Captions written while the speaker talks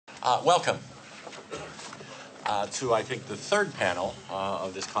Welcome to, I think, the third panel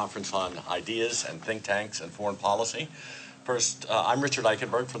of this conference on ideas and think tanks and foreign policy. First, I'm Richard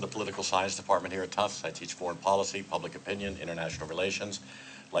Eichenberg from the Political Science Department here at Tufts. I teach foreign policy, public opinion, international relations.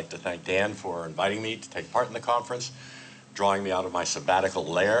 I'd like to thank Dan for inviting me to take part in the conference, drawing me out of my sabbatical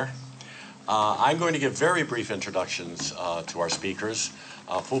lair. I'm going to give very brief introductions to our speakers.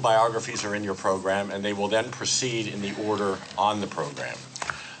 Full biographies are in your program, and they will then proceed in the order on the program.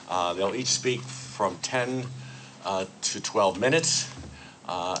 They'll each speak from 10 to 12 minutes.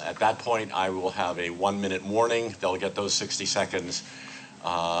 At that point, I will have a 1-minute warning. They'll get those 60 seconds,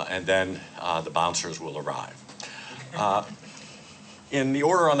 and then the bouncers will arrive. In the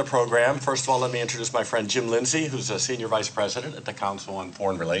order on the program, first of all, let me introduce my friend Jim Lindsay, who's a Senior Vice President at the Council on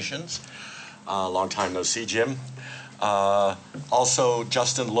Foreign Relations. Long time no see, Jim. Also,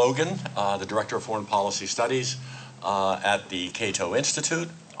 Justin Logan, the Director of Foreign Policy Studies at the Cato Institute.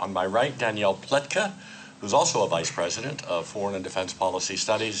 On my right, Danielle Pletka, who's also a Vice President of Foreign and Defense Policy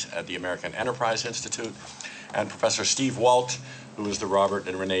Studies at the American Enterprise Institute, and Professor Steve Walt, who is the Robert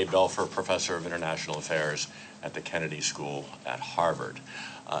and Renee Belfer Professor of International Affairs at the Kennedy School at Harvard.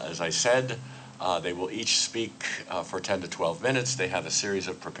 As I said, they will each speak for 10 to 12 minutes. They have a series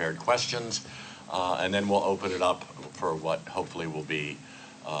of prepared questions, and then we'll open it up for what hopefully will be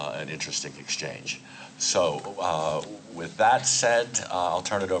an interesting exchange. So with that said, I'll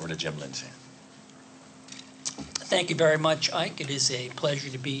turn it over to Jim Lindsay. Thank you very much, Ike. It is a pleasure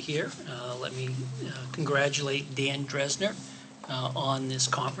to be here. Let me congratulate Dan Dresner on this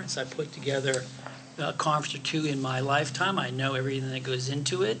conference. I put together a conference or two in my lifetime. I know everything that goes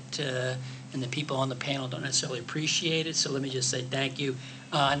into it, and the people on the panel don't necessarily appreciate it, so let me just say thank you.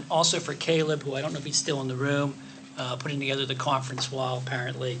 And also for Caleb, who I don't know if he's still in the room, putting together the conference while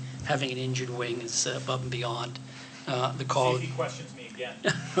apparently having an injured wing is above and beyond the call. See if he questions me again.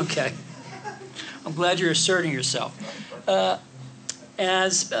 Okay. I'm glad you're asserting yourself.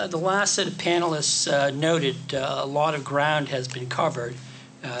 As the last set of panelists noted, a lot of ground has been covered,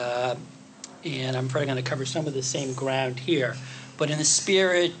 and I'm probably going to cover some of the same ground here. But in the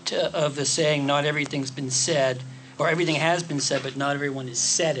spirit of the saying, not everything's been said, or everything has been said, but not everyone has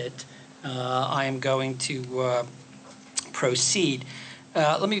said it, I am going to proceed.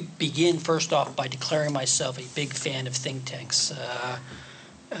 Let me begin first off by declaring myself a big fan of think tanks.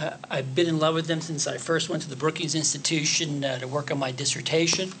 I've been in love with them since I first went to the Brookings Institution to work on my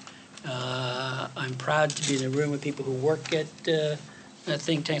dissertation. I'm proud to be in a room with people who work at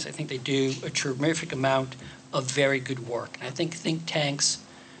think tanks. I think they do a terrific amount of very good work. And I think think tanks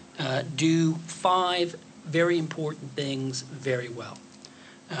do 5 very important things very well.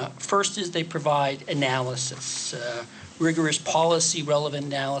 First is they provide analysis, rigorous policy relevant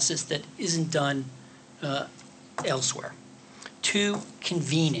analysis that isn't done elsewhere. 2,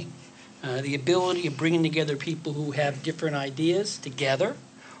 convening, the ability of bringing together people who have different ideas together,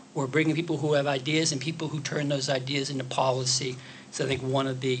 or bringing people who have ideas and people who turn those ideas into policy. So I think one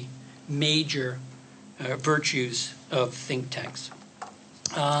of the major virtues of think tanks.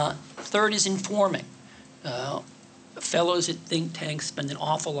 Third is informing. Fellows at think tanks spend an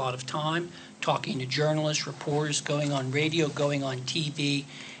awful lot of time talking to journalists, reporters, going on radio, going on TV,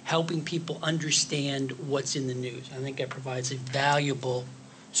 helping people understand what's in the news. I think that provides a valuable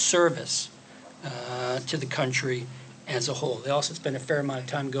service to the country as a whole. They also spend a fair amount of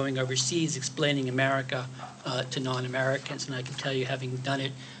time going overseas explaining America to non-Americans, and I can tell you, having done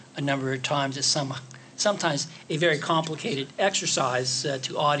it a number of times, it's sometimes a very complicated exercise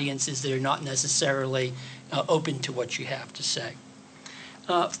to audiences that are not necessarily open to what you have to say.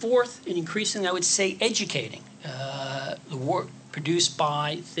 Fourth, and increasingly, I would say, educating. The work produced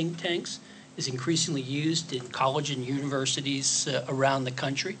by think tanks is increasingly used in colleges and universities around the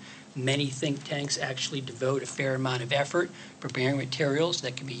country. Many think tanks actually devote a fair amount of effort preparing materials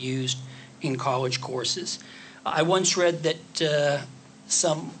that can be used in college courses. I once read that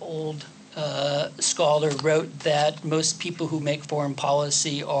some old scholar wrote that most people who make foreign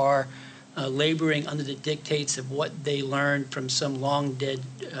policy are laboring under the dictates of what they learned from some long-dead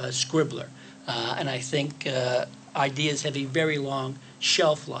scribbler. And I think ideas have a very long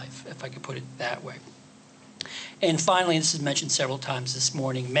shelf life, if I could put it that way. And finally, this is mentioned several times this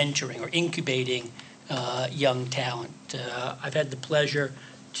morning, mentoring or incubating young talent. I've had the pleasure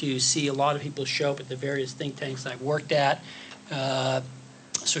to see a lot of people show up at the various think tanks I've worked at,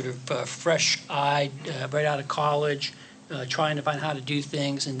 sort of fresh-eyed, right out of college, trying to find how to do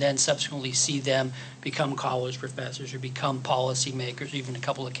things, and then subsequently see them become college professors or become policymakers, or even in a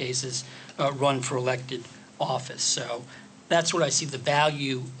couple of cases run for elected office. So that's what I see the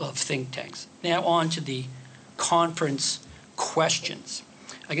value of think tanks. Now on to the conference questions.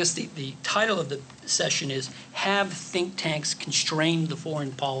 I guess the title of the session is Have Think Tanks Constrained the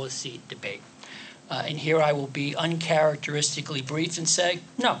Foreign Policy Debate? And here I will be uncharacteristically brief and say,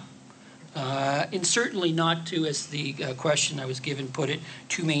 no. And certainly not to, as the question I was given put it,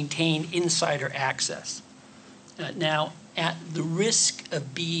 to maintain insider access. Now, at the risk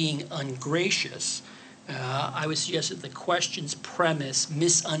of being ungracious, I would suggest that the question's premise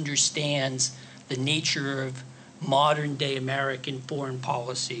misunderstands the nature of modern-day American foreign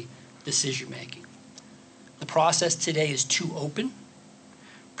policy decision-making. The process today is too open,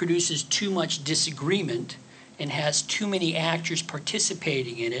 produces too much disagreement, and has too many actors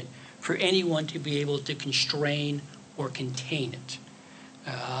participating in it for anyone to be able to constrain or contain it.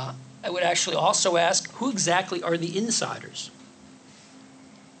 I would actually also ask, who exactly are the insiders?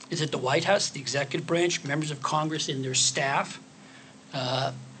 Is it the White House, the executive branch, members of Congress and their staff?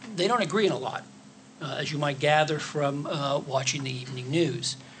 They don't agree on a lot, as you might gather from watching the evening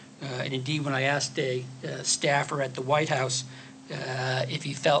news. And indeed, when I asked a staffer at the White House if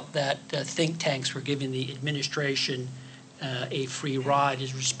he felt that think tanks were giving the administration a free ride,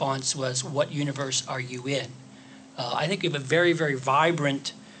 his response was, "What universe are you in?" I think we have a very, very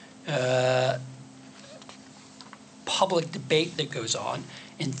vibrant public debate that goes on,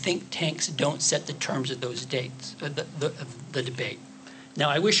 and think tanks don't set the terms of those dates, the debate. Now,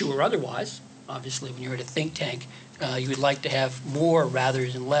 I wish it were otherwise. Obviously, when you're at a think tank, you would like to have more rather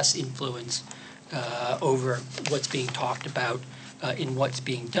than less influence over what's being talked about in what's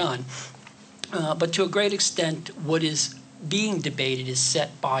being done. But to a great extent, what is being debated is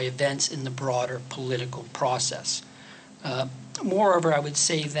set by events in the broader political process. Moreover, I would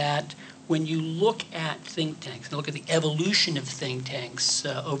say that when you look at think tanks, and look at the evolution of think tanks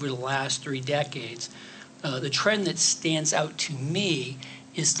over the last 3 decades, the trend that stands out to me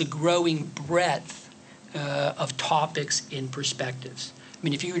is the growing breadth of topics and perspectives. I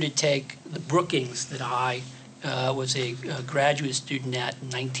mean, if you were to take the Brookings that I was a graduate student at in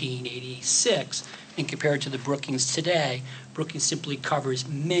 1986 and compare it to the Brookings today, Brookings simply covers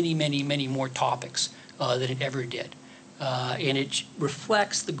many, many, many more topics than it ever did. And it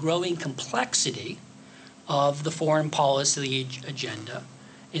reflects the growing complexity of the foreign policy agenda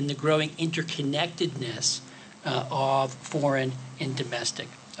and the growing interconnectedness of foreign and domestic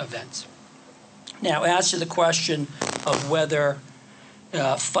events. Now, as to the question of whether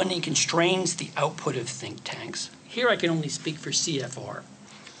funding constrains the output of think tanks, here I can only speak for CFR.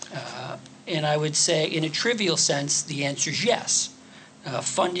 And I would say, in a trivial sense, the answer is yes.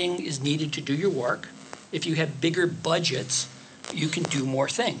 Funding is needed to do your work. If you have bigger budgets, you can do more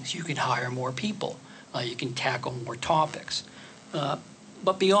things. You can hire more people. You can tackle more topics.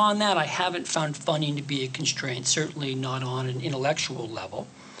 But beyond that, I haven't found funding to be a constraint, certainly not on an intellectual level.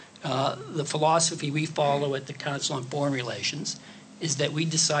 The philosophy we follow at the Council on Foreign Relations is that we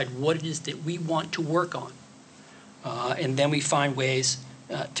decide what it is that we want to work on, and then we find ways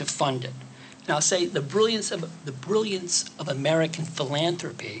to fund it. Now, I'll say the brilliance of American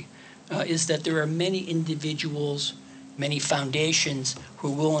philanthropy is that there are many individuals, many foundations who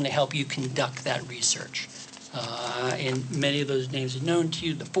are willing to help you conduct that research. And many of those names are known to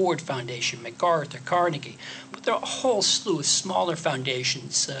you, the Ford Foundation, MacArthur, Carnegie. But there are a whole slew of smaller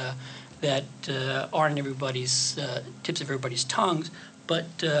foundations that aren't everybody's tips of everybody's tongues,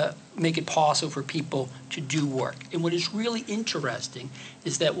 but make it possible for people to do work. And what is really interesting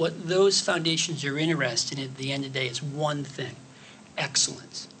is that what those foundations are interested in at the end of the day is one thing: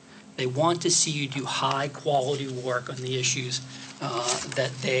 excellence. They want to see you do high-quality work on the issues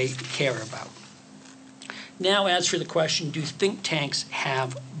that they care about. Now, as for the question, do think tanks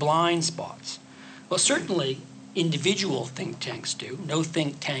have blind spots? Well, certainly individual think tanks do. No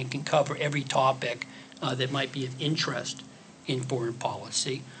think tank can cover every topic that might be of interest in foreign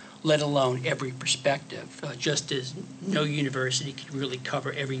policy, let alone every perspective, just as no university can really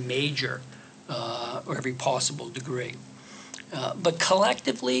cover every major or every possible degree. But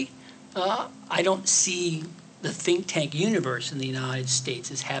collectively, I don't see the think tank universe in the United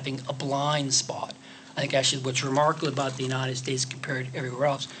States as having a blind spot. I think actually what's remarkable about the United States compared to everywhere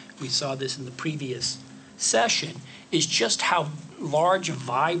else, we saw this in the previous session, is just how large,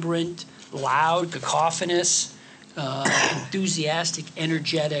 vibrant, loud, cacophonous, enthusiastic,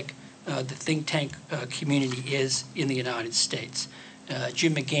 energetic the think tank community is in the United States.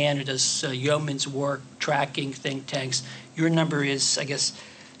 Jim McGann, who does yeoman's work tracking think tanks, your number is, I guess,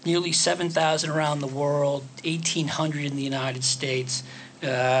 nearly 7,000 around the world, 1,800 in the United States.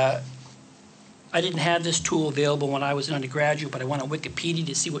 I didn't have this tool available when I was an undergraduate, but I went on Wikipedia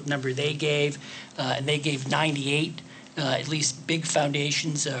to see what number they gave, and they gave 98, at least big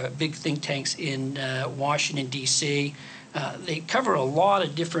foundations, big think tanks in Washington, D.C. They cover a lot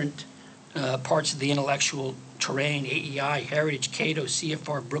of different parts of the intellectual terrain: AEI, Heritage, Cato,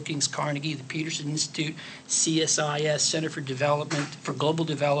 CFR, Brookings, Carnegie, the Peterson Institute, CSIS, Center for Global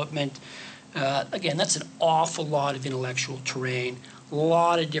Development. Again, that's an awful lot of intellectual terrain, a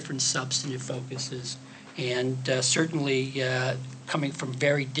lot of different substantive focuses, and certainly coming from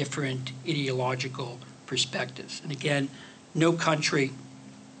very different ideological perspectives. And again, no country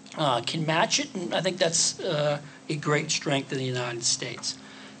can match it, and I think that's a great strength of the United States.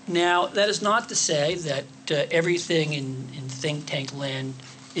 Now, that is not to say that everything in think tank land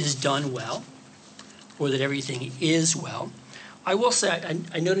is done well, or that everything is well. I will say,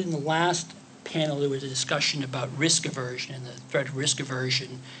 I noted in the last panel there was a discussion about risk aversion and the threat of risk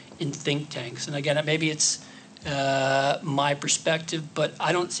aversion in think tanks. And again, maybe it's my perspective, but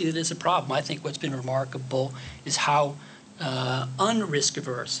I don't see that as a problem. I think what's been remarkable is how unrisk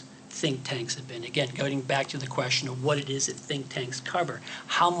averse think tanks have been. Again, going back to the question of what it is that think tanks cover,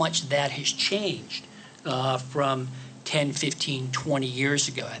 how much that has changed from 10, 15, 20 years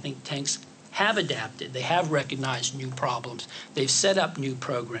ago. I think tanks have adapted. They have recognized new problems. They've set up new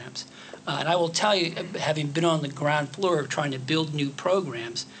programs. And I will tell you, having been on the ground floor of trying to build new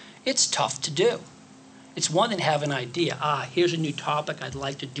programs, it's tough to do. It's one thing to have an idea. Here's a new topic I'd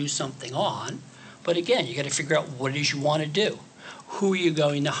like to do something on. But again, you got to figure out what it is you want to do. Who are you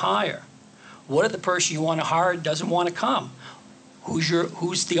going to hire? What if the person you want to hire doesn't want to come?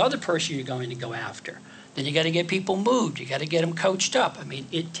 Who's the other person you're going to go after? Then you got to get people moved. You got to get them coached up. I mean,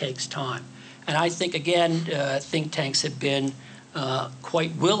 it takes time. And I think, again, think tanks have been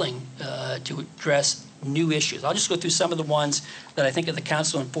quite willing to address new issues. I'll just go through some of the ones that I think at the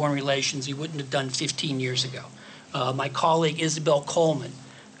Council on Foreign Relations you wouldn't have done 15 years ago. My colleague Isabel Coleman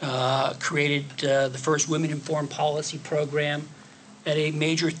created the first Women in Foreign Policy program at a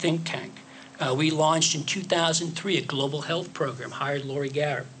major think tank. We launched in 2003 a global health program, hired Lori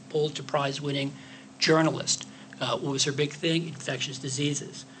Garrett, Pulitzer Prize-winning journalist. What was her big thing? Infectious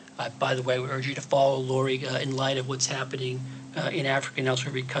diseases. By the way, we urge you to follow Lori in light of what's happening in Africa and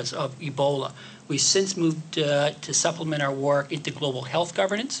elsewhere because of Ebola. We've since moved to supplement our work into global health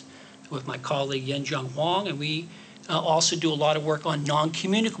governance with my colleague Yen-Jung Huang, and we also do a lot of work on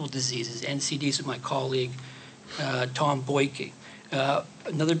non-communicable diseases, NCDs, with my colleague Tom Boyke.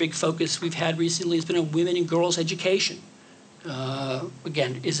 Another big focus we've had recently has been on women and girls' education.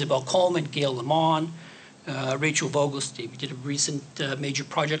 Again, Isabel Coleman, Gail Lamont, Rachel Vogelstein. We did a recent major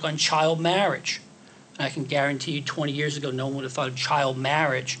project on child marriage. And I can guarantee you 20 years ago, no one would have thought of child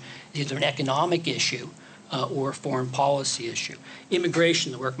marriage as either an economic issue or a foreign policy issue.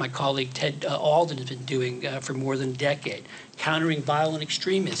 Immigration, the work my colleague Ted Alden has been doing for more than a decade. Countering violent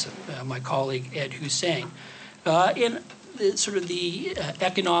extremism, my colleague Ed Hussein. In sort of the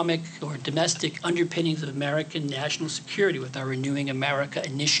economic or domestic underpinnings of American national security with our Renewing America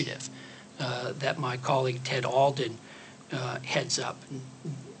initiative that my colleague Ted Alden heads up, and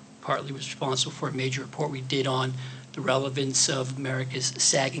partly was responsible for a major report we did on the relevance of America's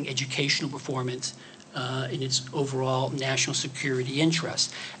sagging educational performance in its overall national security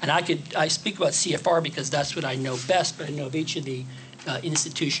interests. And I speak about CFR because that's what I know best, but I know of each of the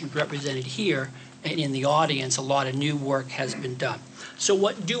institutions represented here and in the audience, a lot of new work has been done. So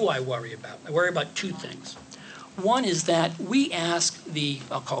what do I worry about? I worry about two things. One is that we ask the,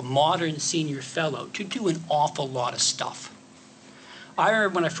 I'll call modern senior fellow, to do an awful lot of stuff. I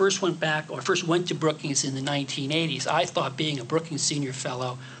remember when I first went to Brookings in the 1980s, I thought being a Brookings senior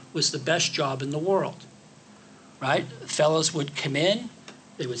fellow was the best job in the world, right? Fellows would come in,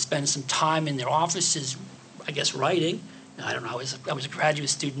 they would spend some time in their offices, I guess, writing. I don't know, I was a graduate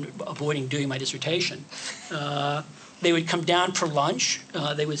student avoiding doing my dissertation. They would come down for lunch.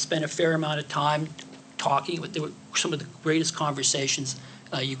 They would spend a fair amount of time talking. They were some of the greatest conversations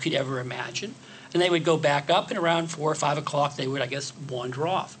you could ever imagine. And they would go back up, and around 4 or 5 o'clock, they would, I guess, wander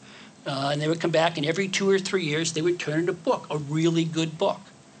off. And they would come back, and every 2 or 3 years, they would turn in a book, a really good book.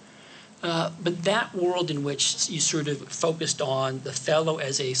 But that world in which you sort of focused on the fellow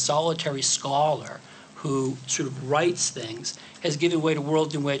as a solitary scholar who sort of writes things has given way to a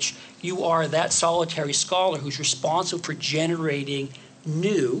world in which you are that solitary scholar who's responsible for generating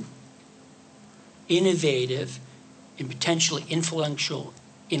new, innovative, and potentially influential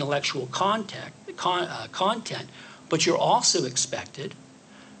intellectual content, but you're also expected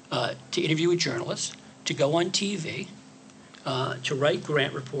to interview with journalists, to go on TV, to write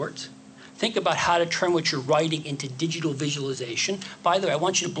grant reports. Think about how to turn what you're writing into digital visualization. By the way, I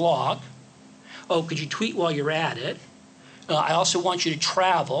want you to blog. Oh, could you tweet while you're at it? I also want you to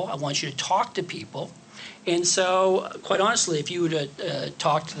travel. I want you to talk to people. And so, quite honestly, if you were to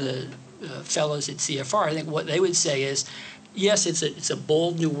talk to the fellows at CFR, I think what they would say is, yes, it's a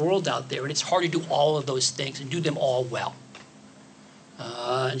bold new world out there, and it's hard to do all of those things and do them all well.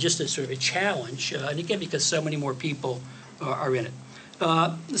 And just a sort of a challenge, and again, because so many more people are in it.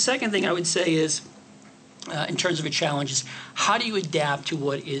 The second thing I would say is, in terms of a challenge, is how do you adapt to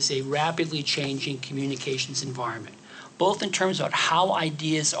what is a rapidly changing communications environment, both in terms of how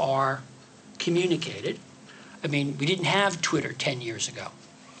ideas are communicated. I mean, we didn't have Twitter 10 years ago,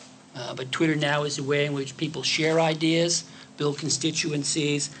 but Twitter now is a way in which people share ideas, build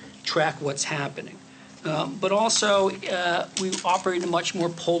constituencies, track what's happening. But also, we operate in a much more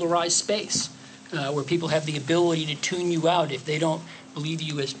polarized space, where people have the ability to tune you out if they don't believe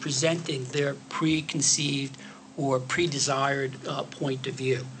you as presenting their preconceived or pre-desired point of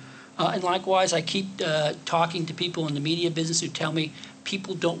view. And likewise, I keep talking to people in the media business who tell me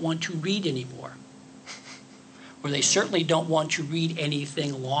people don't want to read anymore, or they certainly don't want to read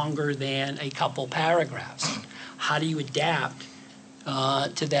anything longer than a couple paragraphs. How do you adapt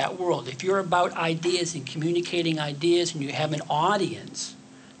to that world? If you're about ideas and communicating ideas, and you have an audience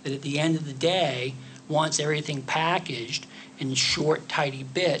that at the end of the day wants everything packaged in short, tidy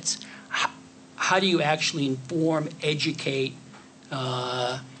bits, how do you actually inform, educate,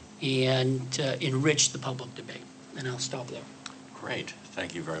 and enrich the public debate? And I'll stop there. Great.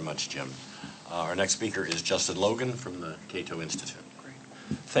 Thank you very much, Jim. Our next speaker is Justin Logan from the Cato Institute.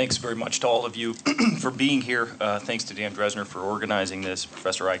 Thanks very much to all of you for being here. Thanks to Dan Dresner for organizing this,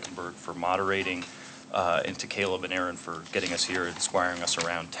 Professor Eichenberg for moderating, and to Caleb and Aaron for getting us here and squiring us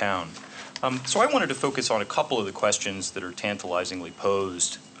around town. So I wanted to focus on a couple of the questions that are tantalizingly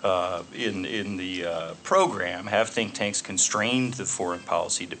posed in the program. Have think tanks constrained the foreign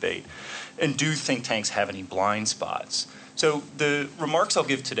policy debate? And do think tanks have any blind spots? So the remarks I'll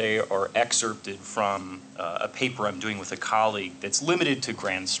give today are excerpted from a paper I'm doing with a colleague that's limited to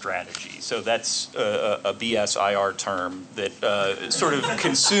grand strategy. So that's a BSIR term that sort of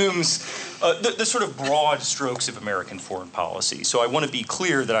consumes the sort of broad strokes of American foreign policy. So I want to be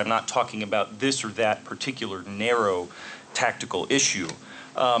clear that I'm not talking about this or that particular narrow tactical issue.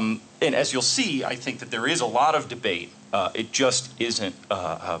 And as you'll see, I think that there is a lot of debate. It just isn't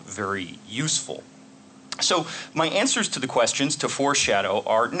very useful. So my answers to the questions, to foreshadow,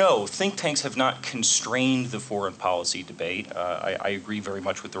 are no, think tanks have not constrained the foreign policy debate. I agree very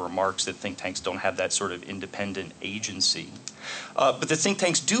much with the remarks that think tanks don't have that sort of independent agency. But the think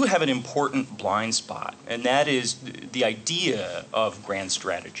tanks do have an important blind spot, and that is the idea of grand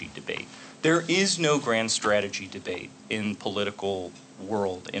strategy debate. There is no grand strategy debate in political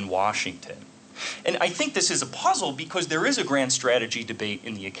world in Washington. And I think this is a puzzle because there is a grand strategy debate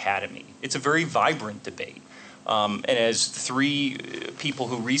in the academy. It's a very vibrant debate. And as three people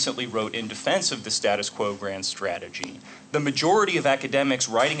who recently wrote in defense of the status quo grand strategy, the majority of academics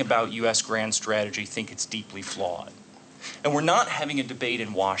writing about U.S. grand strategy think it's deeply flawed. And we're not having a debate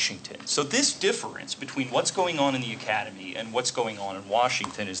in Washington. So this difference between what's going on in the academy and what's going on in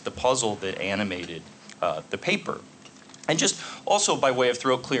Washington is the puzzle that animated the paper. And just also by way of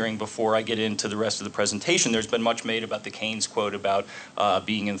throat clearing before I get into the rest of the presentation, there's been much made about the Keynes quote about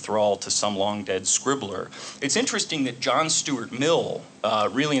being enthralled to some long dead scribbler. It's interesting that John Stuart Mill,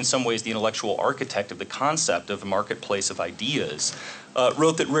 really in some ways the intellectual architect of the concept of a marketplace of ideas,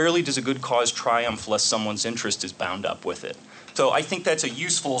 wrote that rarely does a good cause triumph lest someone's interest is bound up with it. So I think that's a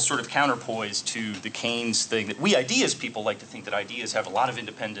useful sort of counterpoise to the Keynes thing that we ideas people like to think that ideas have a lot of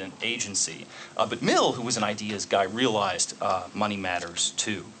independent agency. But Mill, who was an ideas guy, realized money matters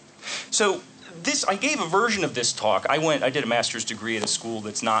too. So I gave a version of this talk. I did a master's degree at a school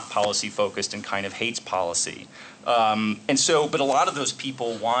that's not policy focused and kind of hates policy. But a lot of those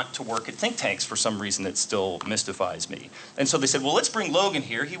people want to work at think tanks for some reason that still mystifies me. And so they said, well, let's bring Logan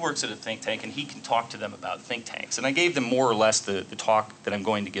here. He works at a think tank and he can talk to them about think tanks. And I gave them more or less the talk that I'm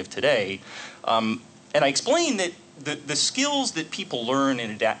going to give today. And I explained that the skills that people learn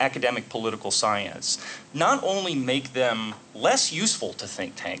in academic political science not only make them less useful to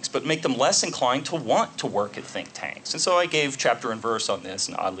think tanks, but make them less inclined to want to work at think tanks. And so I gave chapter and verse on this,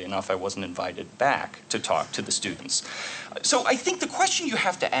 and oddly enough, I wasn't invited back to talk to the students. So I think the question you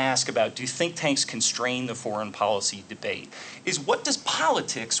have to ask about do think tanks constrain the foreign policy debate is what does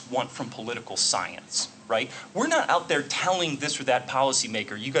politics want from political science? Right? We're not out there telling this or that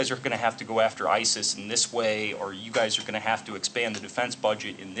policymaker, you guys are going to have to go after ISIS in this way, or you guys are going to have to expand the defense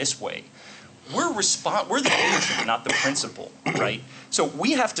budget in this way. We're the agent, not the principal, right? So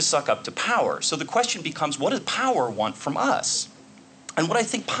we have to suck up to power. So the question becomes, what does power want from us? And what I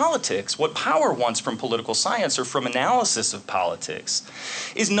think politics, what power wants from political science or from analysis of politics,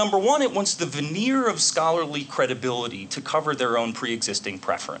 is number one, it wants the veneer of scholarly credibility to cover their own pre-existing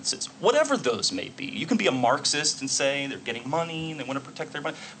preferences, whatever those may be. You can be a Marxist and say they're getting money and they want to protect their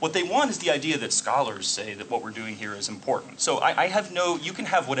money. What they want is the idea that scholars say that what we're doing here is important. So I have no, you can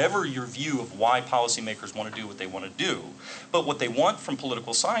have whatever your view of why policymakers want to do what they want to do, but what they want from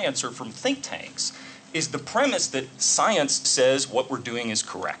political science or from think tanks is the premise that science says what we're doing is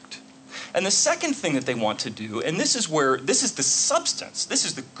correct. And the second thing that they want to do, and this is the substance, this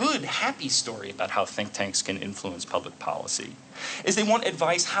is the good, happy story about how think tanks can influence public policy, is they want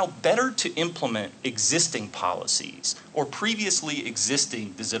advice how better to implement existing policies or previously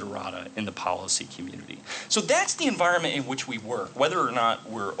existing desiderata in the policy community. So that's the environment in which we work, whether or not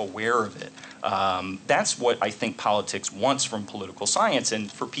we're aware of it. That's what I think politics wants from political science.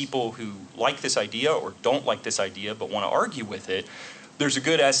 And for people who like this idea or don't like this idea but want to argue with it, there's a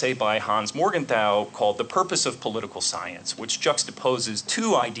good essay by Hans Morgenthau called The Purpose of Political Science, which juxtaposes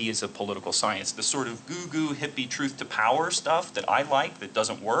two ideas of political science, the sort of goo-goo, hippie, truth to power stuff that I like that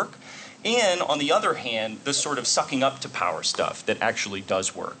doesn't work, and on the other hand, the sort of sucking up to power stuff that actually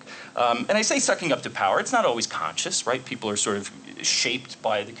does work. And I say sucking up to power, it's not always conscious, right? People are sort of shaped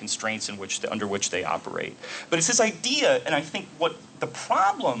by the constraints under which they operate. But it's this idea, and I think what the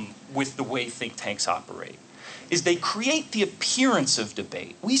problem with the way think tanks operate is they create the appearance of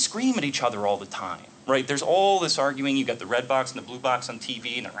debate. We scream at each other all the time, right? There's all this arguing. You got the red box and the blue box on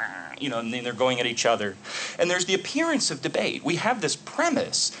TV, and and then they're going at each other. And there's the appearance of debate. We have this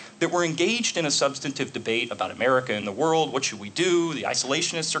premise that we're engaged in a substantive debate about America and the world. What should we do? The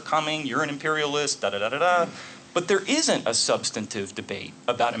isolationists are coming. You're an imperialist. Da da da da da. But there isn't a substantive debate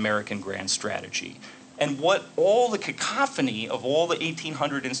about American grand strategy. And what all the cacophony of all the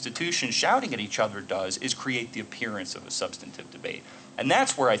 1,800 institutions shouting at each other does is create the appearance of a substantive debate. And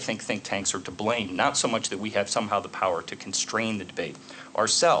that's where I think tanks are to blame, not so much that we have somehow the power to constrain the debate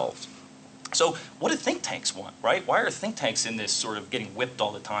ourselves. So what do think tanks want, right? Why are think tanks in this sort of getting whipped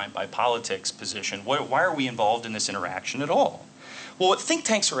all the time by politics position? Why are we involved in this interaction at all? Well, what think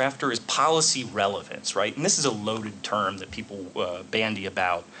tanks are after is policy relevance, right? And this is a loaded term that people bandy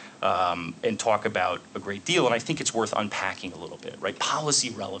about and talk about a great deal, and I think it's worth unpacking a little bit, right? Policy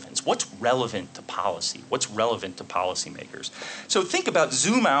relevance. What's relevant to policy? What's relevant to policymakers? So think about,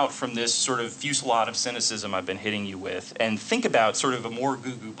 zoom out from this sort of fusillade of cynicism I've been hitting you with, and think about sort of a more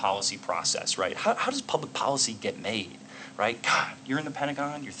goo-goo policy process, right? How does public policy get made? Right? God, you're in the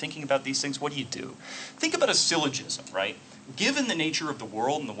Pentagon, you're thinking about these things, what do you do? Think about a syllogism, right? Given the nature of the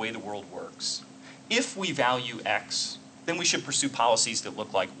world and the way the world works, if we value X, then we should pursue policies that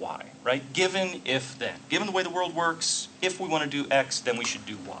look like Y, right? Given, if, then. Given the way the world works, if we want to do X, then we should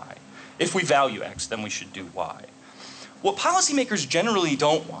do Y. If we value X, then we should do Y. What policymakers generally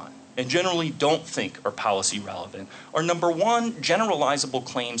don't want, and generally don't think are policy relevant, are number one, generalizable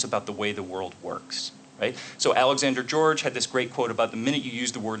claims about the way the world works. Right? So Alexander George had this great quote about the minute you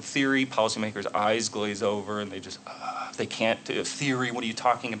use the word theory, policymakers' eyes glaze over and they just, they can't do theory, what are you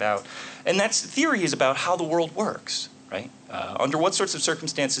talking about? And theory is about how the world works, right? Under what sorts of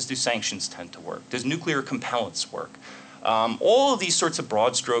circumstances do sanctions tend to work? Does nuclear compellence work? All of these sorts of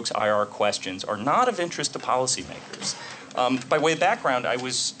broad strokes IR questions are not of interest to policymakers. By way of background, I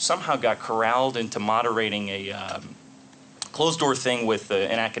somehow got corralled into moderating a closed-door thing with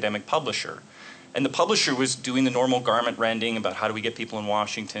an academic publisher. And the publisher was doing the normal garment rending about how do we get people in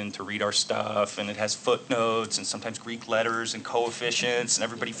Washington to read our stuff, and it has footnotes and sometimes Greek letters and coefficients, and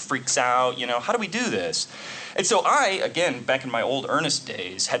everybody freaks out, how do we do this? And so I, again, back in my old earnest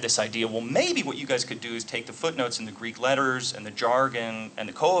days, had this idea, well, maybe what you guys could do is take the footnotes and the Greek letters and the jargon and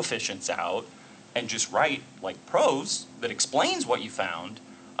the coefficients out and just write like prose that explains what you found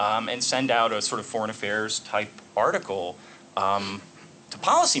and send out a sort of foreign affairs type article to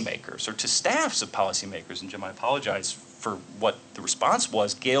policymakers or to staffs of policymakers. And Jim, I apologize for what the response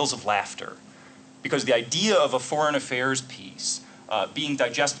was, gales of laughter. Because the idea of a foreign affairs piece being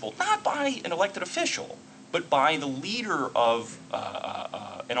digestible, not by an elected official, but by the leader of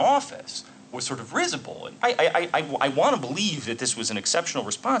an office was sort of risible. And I want to believe that this was an exceptional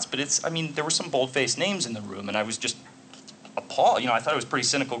response, but there were some bold-faced names in the room, and I was just appalled. I thought it was pretty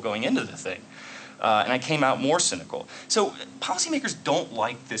cynical going into the thing. And I came out more cynical. So policymakers don't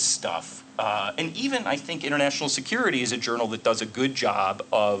like this stuff. And even, I think, International Security is a journal that does a good job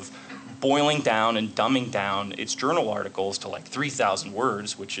of boiling down and dumbing down its journal articles to like 3,000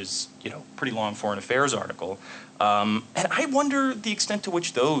 words, which is, pretty long foreign affairs article. And I wonder the extent to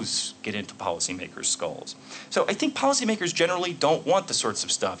which those get into policymakers' skulls. So I think policymakers generally don't want the sorts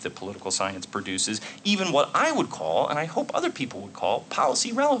of stuff that political science produces, even what I would call, and I hope other people would call,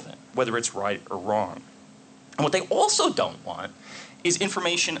 policy relevant, whether it's right or wrong. And what they also don't want is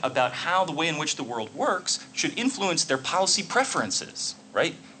information about how the way in which the world works should influence their policy preferences,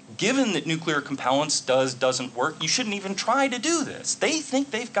 right? Given that nuclear compellence doesn't work, you shouldn't even try to do this. They think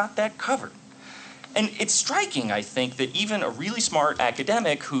they've got that covered. And it's striking, I think, that even a really smart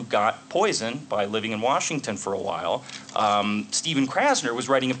academic who got poisoned by living in Washington for a while, Stephen Krasner, was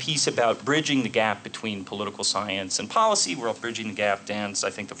writing a piece about bridging the gap between political science and policy. We're all bridging the gap. Dan's, I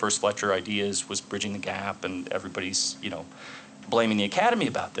think, the first Fletcher ideas was bridging the gap, and everybody's, blaming the academy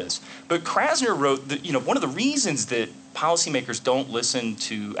about this. But Krasner wrote that, one of the reasons that policymakers don't listen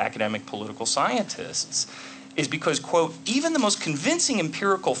to academic political scientists is because, quote, even the most convincing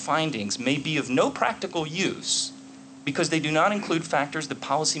empirical findings may be of no practical use because they do not include factors that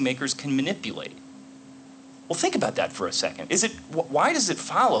policymakers can manipulate. Well, think about that for a second. Why does it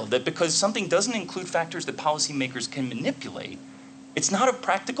follow that because something doesn't include factors that policymakers can manipulate, it's not of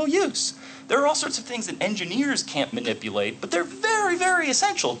practical use? There are all sorts of things that engineers can't manipulate, but they're very, very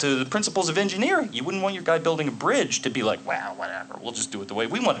essential to the principles of engineering. You wouldn't want your guy building a bridge to be like, well, whatever, we'll just do it the way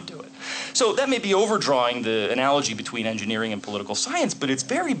we want to do it. So that may be overdrawing the analogy between engineering and political science, but it's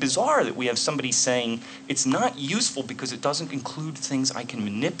very bizarre that we have somebody saying it's not useful because it doesn't include things I can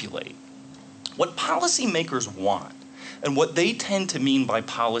manipulate. What policymakers want, and what they tend to mean by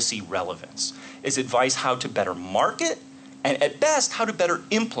policy relevance, is advice how to better market, and at best, how to better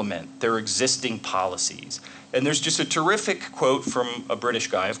implement their existing policies. And there's just a terrific quote from a British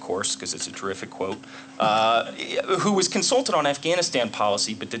guy, of course, because it's a terrific quote, who was consulted on Afghanistan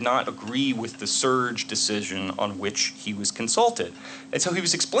policy but did not agree with the surge decision on which he was consulted. And so he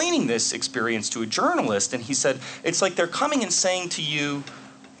was explaining this experience to a journalist, and he said, it's like they're coming and saying to you,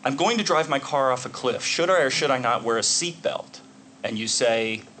 I'm going to drive my car off a cliff. Should I or should I not wear a seatbelt? And you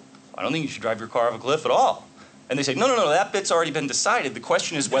say, I don't think you should drive your car off a cliff at all. And they say, no, that bit's already been decided. The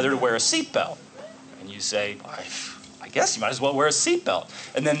question is whether to wear a seatbelt. And you say, I guess you might as well wear a seatbelt.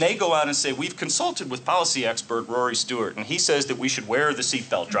 And then they go out and say, we've consulted with policy expert Rory Stewart, and he says that we should wear the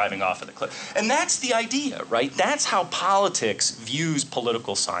seatbelt driving off of the cliff. And that's the idea, right? That's how politics views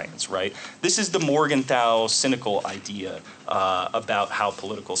political science, right? This is the Morgenthau cynical idea about how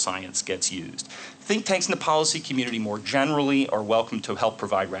political science gets used. Think tanks in the policy community more generally are welcome to help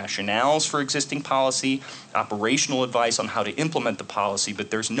provide rationales for existing policy, operational advice on how to implement the policy, but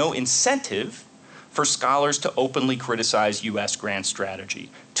there's no incentive for scholars to openly criticize U.S. grant strategy.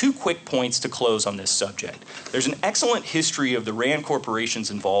 2 quick points to close on this subject. There's an excellent history of the RAND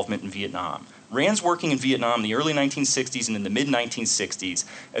Corporation's involvement in Vietnam. RAND's working in Vietnam in the early 1960s and in the mid-1960s,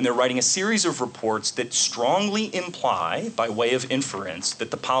 and they're writing a series of reports that strongly imply, by way of inference,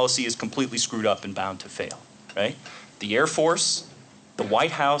 that the policy is completely screwed up and bound to fail, right? The Air Force, the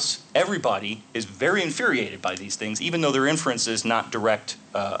White House, everybody is very infuriated by these things, even though their inferences, not direct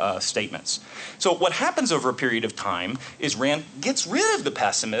statements. So what happens over a period of time is RAND gets rid of the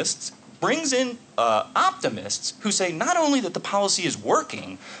pessimists, brings in optimists who say not only that the policy is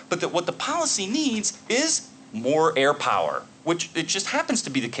working, but that what the policy needs is more air power, which it just happens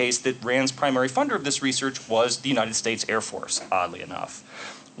to be the case that RAND's primary funder of this research was the United States Air Force, oddly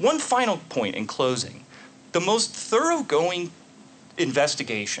enough. One final point in closing. The most thoroughgoing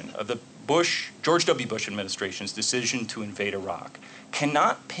investigation of the George W. Bush administration's decision to invade Iraq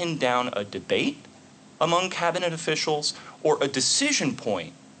cannot pin down a debate among cabinet officials or a decision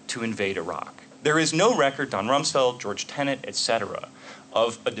point to invade Iraq. There is no record, Don Rumsfeld, George Tenet, etc.,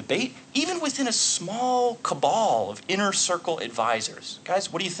 of a debate, even within a small cabal of inner circle advisors.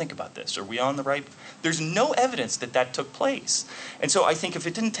 Guys, what do you think about this? Are we on the right? There's no evidence that that took place. And so I think if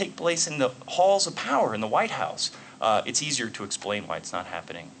it didn't take place in the halls of power in the White House, it's easier to explain why it's not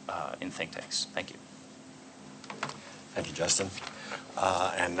happening in think tanks. Thank you. Thank you, Justin.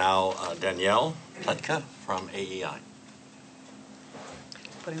 And now Danielle Pletka from AEI.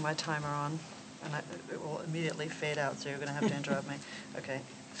 Putting my timer on, and it will immediately fade out, so you're going to have to interrupt me. Okay,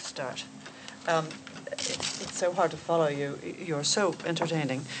 start. It's so hard to follow you. You're so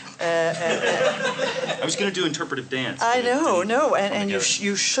entertaining. I was going to do interpretive dance. I know, and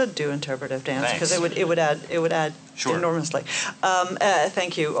you should do interpretive dance because it would add Sure. enormously.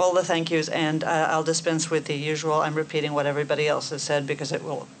 Thank you, all the thank yous, and I'll dispense with the usual. I'm repeating what everybody else has said because it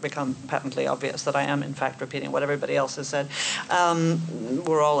will become patently obvious that I am, in fact, repeating what everybody else has said.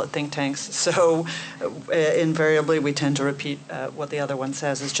 We're all at think tanks, so invariably we tend to repeat what the other one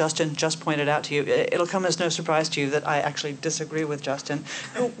says. As Justin just pointed out to you, it'll come as no surprise to you that I actually disagree with Justin,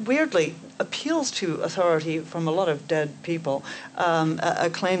 who weirdly appeals to authority from a lot of dead people, a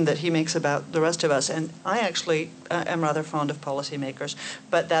claim that he makes about the rest of us. And I actually am rather fond of policymakers,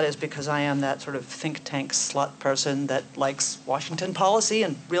 but that is because I am that sort of think tank slut person that likes Washington policy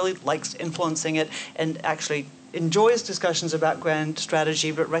and really likes influencing it and actually enjoys discussions about grand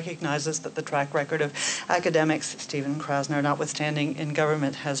strategy, but recognizes that the track record of academics, Stephen Krasner notwithstanding, in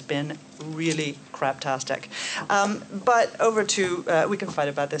government has been really craptastic. But over to, we can fight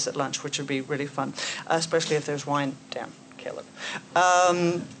about this at lunch, which would be really fun, especially if there's wine. Damn, Caleb.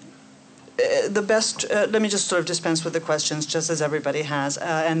 The best, let me just sort of dispense with the questions, just as everybody has,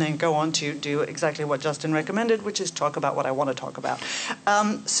 and then go on to do exactly what Justin recommended, which is talk about what I want to talk about.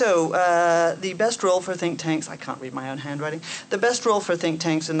 The best role for think tanks, I can't read my own handwriting, the best role for think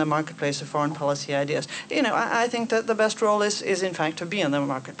tanks in the marketplace of foreign policy ideas. You know, I think that the best role is in fact to be in the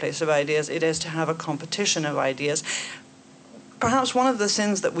marketplace of ideas. It is to have a competition of ideas. Perhaps one of the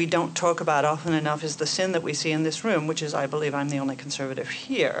sins that we don't talk about often enough is the sin that we see in this room, which is, I believe, I'm the only conservative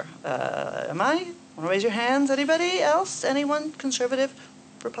here. Am I? Want to raise your hands? Anybody else? Anyone? Conservative?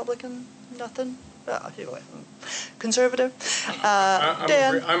 Republican? Nothing? Anyway, conservative?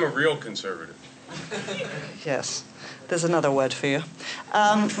 Dan? I'm a real conservative. Yes. There's another word for you.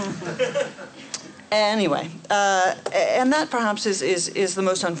 Anyway, and that perhaps is the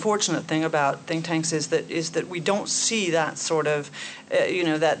most unfortunate thing about think tanks is that we don't see that sort of,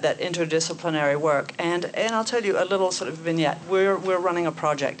 that interdisciplinary work. And I'll tell you a little sort of vignette. We're running a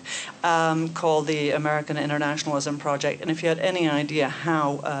project called the American Internationalism Project. And if you had any idea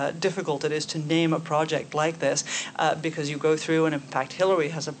how difficult it is to name a project like this, because you go through, and in fact Hillary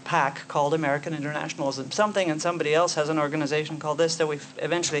has a PAC called American Internationalism something, and somebody else has an organization called this, that we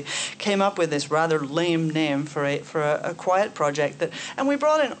eventually came up with this rather lame name for a quiet project that, and we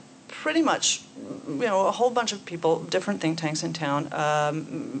brought in pretty much, a whole bunch of people, different think tanks in town.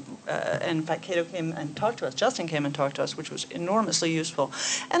 And in fact, Cato came and talked to us. Justin came and talked to us, which was enormously useful.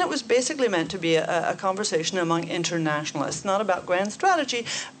 And it was basically meant to be a conversation among internationalists, not about grand strategy,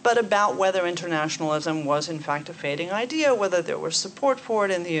 but about whether internationalism was in fact a fading idea, whether there was support for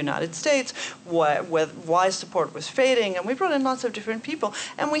it in the United States, why support was fading. And we brought in lots of different people.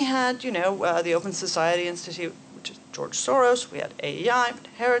 And we had, the Open Society Institute, which is George Soros. We had AEI, we had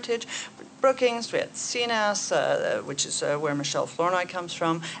Heritage, Brookings, we had CNAS, which is where Michelle Flournoy comes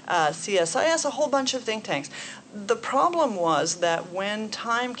from, CSIS, a whole bunch of think tanks. The problem was that when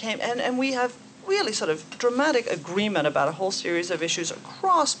time came, and we have really sort of dramatic agreement about a whole series of issues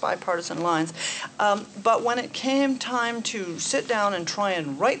across bipartisan lines, but when it came time to sit down and try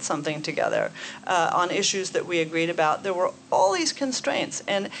and write something together on issues that we agreed about, there were all these constraints.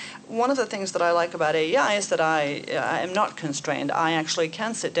 And one of the things that I like about AEI is that I am not constrained. I actually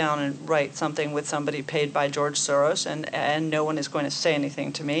can sit down and write something with somebody paid by George Soros, and no one is going to say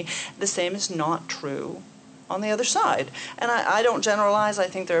anything to me. The same is not true on the other side. And I don't generalize. I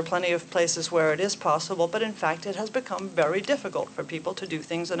think there are plenty of places where it is possible, but in fact it has become very difficult for people to do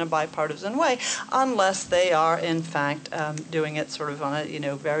things in a bipartisan way unless they are in fact doing it sort of on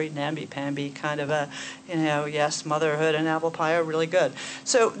a very namby-pamby kind of a yes, motherhood and apple pie are really good.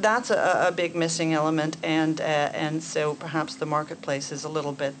 So that's a big missing element, and so perhaps the marketplace is a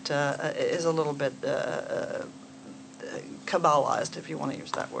little bit cabalized, if you want to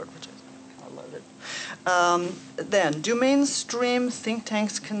use that word, which is kind of loaded. Then, do mainstream think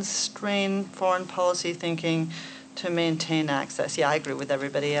tanks constrain foreign policy thinking to maintain access? Yeah, I agree with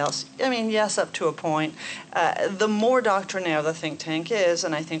everybody else. I mean, yes, up to a point. The more doctrinaire the think tank is,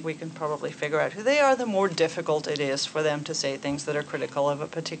 and I think we can probably figure out who they are, the more difficult it is for them to say things that are critical of a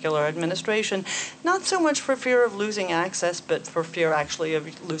particular administration, not so much for fear of losing access, but for fear actually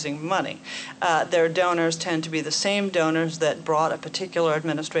of losing money. Their donors tend to be the same donors that brought a particular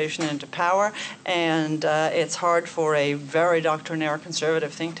administration into power, and it's hard for a very doctrinaire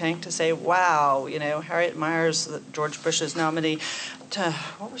conservative think tank to say, wow, Harriet Miers, George Bush's nominee,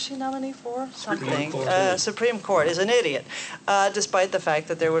 what was she nominee for? Something. Court. Supreme Court is an idiot, despite the fact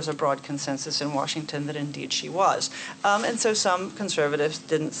that there was a broad consensus in Washington that indeed she was. And so some conservatives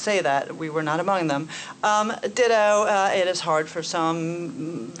didn't say that. We were not among them. Ditto, it is hard for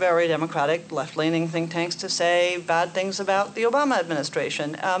some very democratic left-leaning think tanks to say bad things about the Obama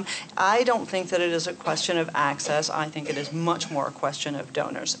administration. I don't think that it is a question of access. I think it is much more a question of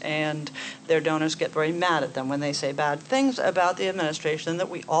donors. And their donors get very mad at them when they say bad things about the administration that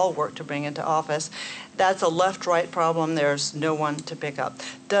we all work to bring into office. That's a left-right problem. There's no one to pick up.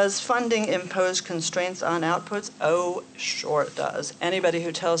 Does funding impose constraints on outputs? Oh, sure it does. Anybody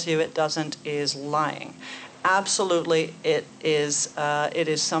who tells you it doesn't is lying. Absolutely, it is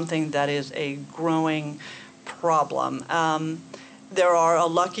something that is a growing problem. There are a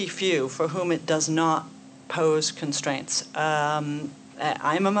lucky few for whom it does not pose constraints.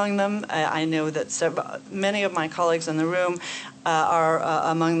 I'm among them. I know that many of my colleagues in the room are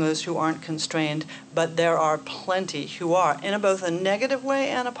among those who aren't constrained, but there are plenty who are, in both a negative way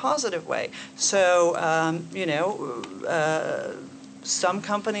and a positive way. So, some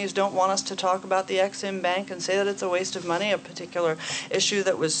companies don't want us to talk about the Eichenberg Bank and say that it's a waste of money, a particular issue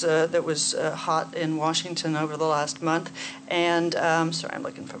that was hot in Washington over the last month. And, sorry, I'm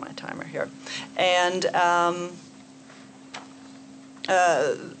looking for my timer here. And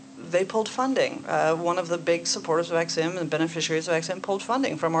they pulled funding. One of the big supporters of Eichenberg and beneficiaries of Eichenberg pulled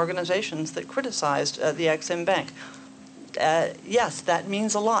funding from organizations that criticized the Eichenberg Bank. Yes, that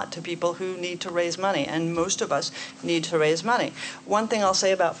means a lot to people who need to raise money, and most of us need to raise money. One thing I'll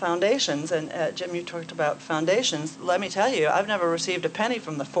say about foundations, and Jim, you talked about foundations. Let me tell you, I've never received a penny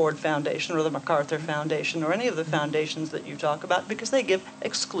from the Ford Foundation or the MacArthur Foundation or any of the foundations that you talk about because they give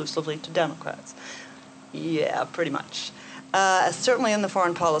exclusively to Democrats. Yeah, pretty much. Certainly in the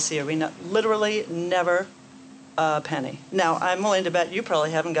foreign policy arena, literally never a penny. Now, I'm willing to bet you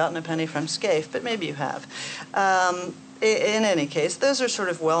probably haven't gotten a penny from SCAFE, but maybe you have. In any case, those are sort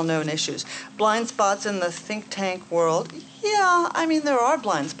of well-known issues. Blind spots in the think tank world. Yeah, I mean, there are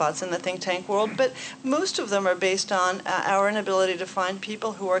blind spots in the think tank world, but most of them are based on our inability to find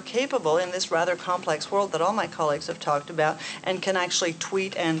people who are capable in this rather complex world that all my colleagues have talked about and can actually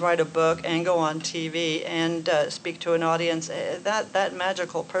tweet and write a book and go on TV and speak to an audience. That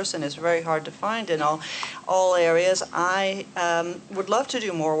magical person is very hard to find in all areas. I would love to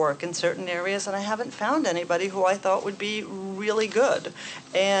do more work in certain areas, and I haven't found anybody who I thought would be really good.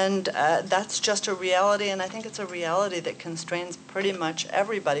 And that's just a reality, and I think it's a reality that constrains pretty much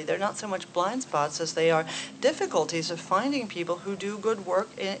everybody. They're not so much blind spots as they are difficulties of finding people who do good work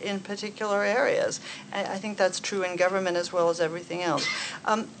in particular areas. I think that's true in government as well as everything else.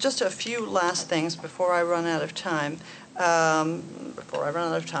 Just a few last things before I run out of time.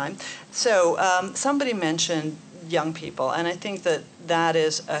 So somebody mentioned young people, and I think that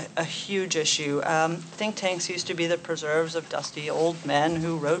is a huge issue. Think tanks used to be the preserves of dusty old men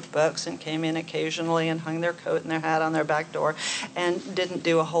who wrote books and came in occasionally and hung their coat and their hat on their back door and didn't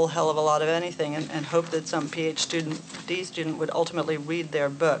do a whole hell of a lot of anything and hoped that some PhD student would ultimately read their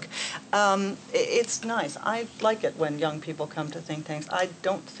book. It's nice. I like it when young people come to think tanks. I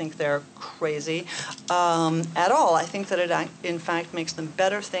don't think they're crazy at all. I think that it, in fact, makes them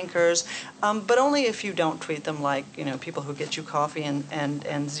better thinkers, but only if you don't treat them like, people who get you coffee and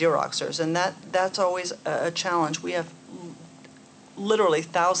Xeroxers, and that's always a challenge. We have literally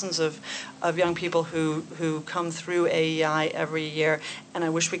thousands of young people who come through AEI every year, and I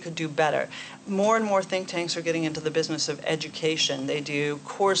wish we could do better. More and more think tanks are getting into the business of education. They do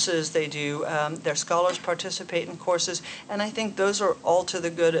courses, their scholars participate in courses, and I think those are all to the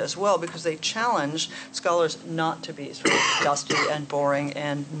good as well because they challenge scholars not to be sort of dusty and boring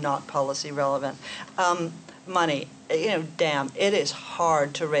and not policy relevant. Money, damn, it is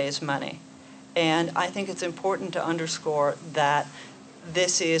hard to raise money. And I think it's important to underscore that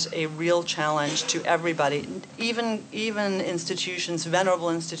this is a real challenge to everybody, even institutions, venerable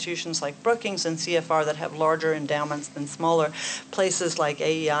institutions like Brookings and CFR that have larger endowments than smaller places like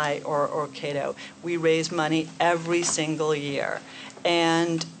AEI or Cato. We raise money every single year.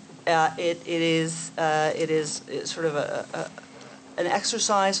 And it is sort of an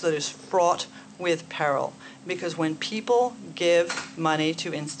exercise that is fraught with peril. Because when people give money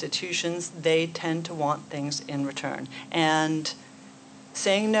to institutions, they tend to want things in return. And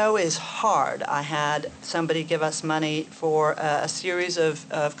saying no is hard. I had somebody give us money for a series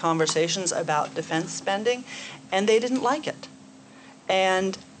of conversations about defense spending, and they didn't like it.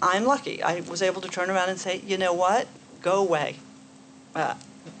 And I'm lucky. I was able to turn around and say, you know what? Go away.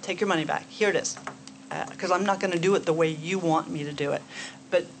 Take your money back. Here it is. because I'm not going to do it the way you want me to do it.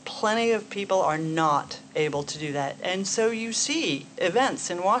 But plenty of people are not able to do that. And so you see events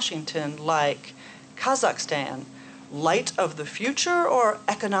in Washington like Kazakhstan, light of the future or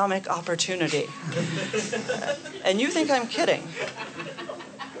economic opportunity? And you think I'm kidding.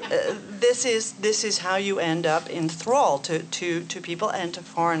 This is how you end up in thrall to people and to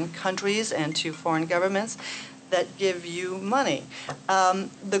foreign countries and to foreign governments that give you money.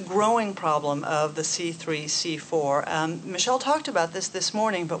 The growing problem of the C3, C4, Michelle talked about this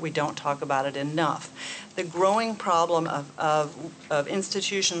morning, but we don't talk about it enough. The growing problem of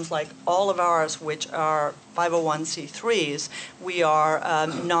institutions like all of ours, which are 501c3s, we are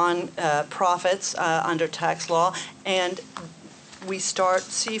non-profits under tax law, and we start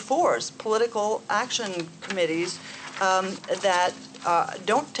C4s, political action committees that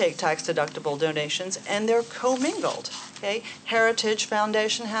don't take tax-deductible donations, and they're commingled. Okay, Heritage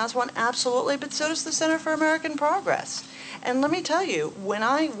Foundation has one, absolutely, but so does the Center for American Progress. And let me tell you, when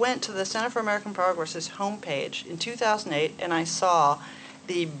I went to the Center for American Progress's homepage in 2008 and I saw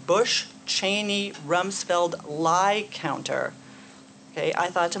the Bush-Cheney-Rumsfeld lie counter, okay, I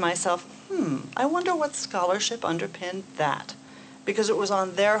thought to myself, I wonder what scholarship underpinned that, because it was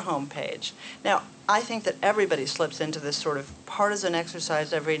on their homepage. Now, I think that everybody slips into this sort of partisan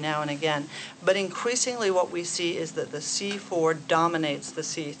exercise every now and again, but increasingly what we see is that the C4 dominates the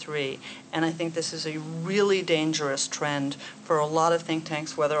C3, and I think this is a really dangerous trend for a lot of think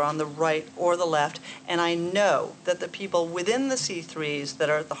tanks, whether on the right or the left, and I know that the people within the C3s that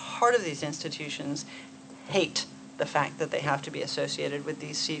are at the heart of these institutions hate the fact that they have to be associated with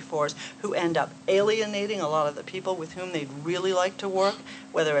these C4s, who end up alienating a lot of the people with whom they'd really like to work,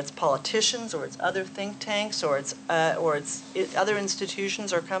 whether it's politicians or it's other think tanks or it's other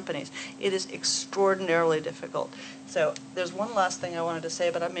institutions or companies. It is extraordinarily difficult. So there's one last thing I wanted to say,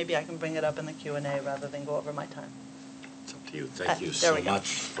 but maybe I can bring it up in the Q&A rather than go over my time. It's up to you. Thank you so much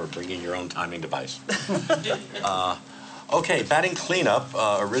for bringing your own timing device. Okay, batting cleanup,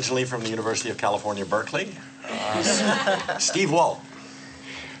 originally from the University of California, Berkeley. Steve Walt.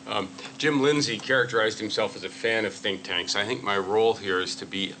 Jim Lindsay characterized himself as a fan of think tanks. I think my role here is to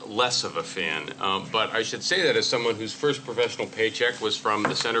be less of a fan. But I should say that as someone whose first professional paycheck was from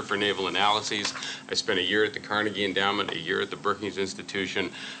the Center for Naval Analyses. I spent a year at the Carnegie Endowment, a year at the Brookings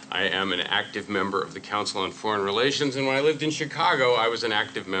Institution. I am an active member of the Council on Foreign Relations. And when I lived in Chicago, I was an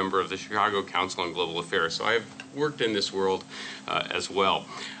active member of the Chicago Council on Global Affairs. So I've worked in this world as well.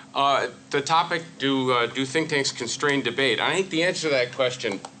 The topic, do think tanks constrain debate? I think the answer to that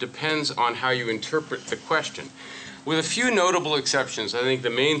question depends on how you interpret the question. With a few notable exceptions, I think the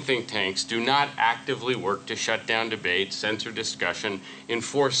main think tanks do not actively work to shut down debate, censor discussion,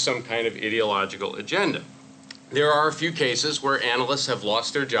 enforce some kind of ideological agenda. There are a few cases where analysts have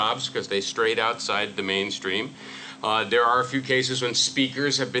lost their jobs because they strayed outside the mainstream. There are a few cases when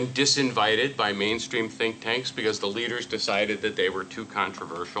speakers have been disinvited by mainstream think tanks because the leaders decided that they were too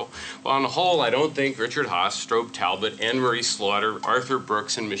controversial. Well, on the whole, I don't think Richard Haass, Strobe Talbot, Anne-Marie Slaughter, Arthur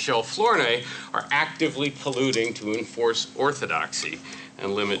Brooks, and Michelle Flournoy are actively colluding to enforce orthodoxy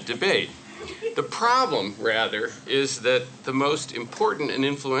and limit debate. The problem, rather, is that the most important and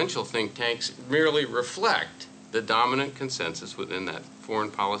influential think tanks merely reflect the dominant consensus within that foreign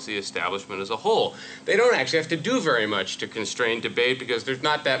policy establishment as a whole. They don't actually have to do very much to constrain debate because there's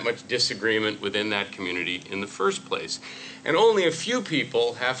not that much disagreement within that community in the first place. And only a few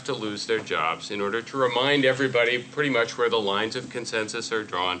people have to lose their jobs in order to remind everybody pretty much where the lines of consensus are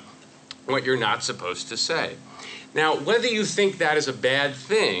drawn, what you're not supposed to say. Now, whether you think that is a bad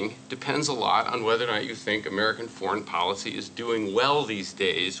thing depends a lot on whether or not you think American foreign policy is doing well these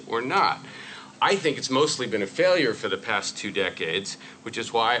days or not. I think it's mostly been a failure for the past 2 decades, which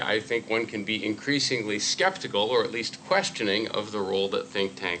is why I think one can be increasingly skeptical, or at least questioning, of the role that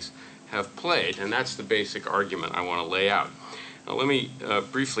think tanks have played. And that's the basic argument I want to lay out. Now, let me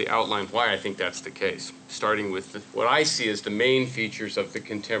briefly outline why I think that's the case, starting with what I see as the main features of the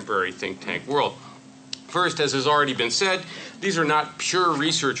contemporary think tank world. First, as has already been said, these are not pure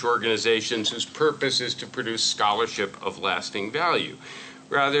research organizations whose purpose is to produce scholarship of lasting value.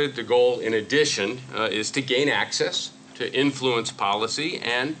 Rather, the goal, in addition, is to gain access, to influence policy,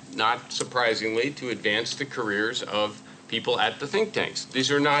 and, not surprisingly, to advance the careers of people at the think tanks.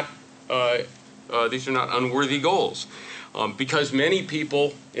 These are not unworthy goals. Because many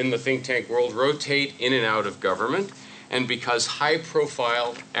people in the think tank world rotate in and out of government, and because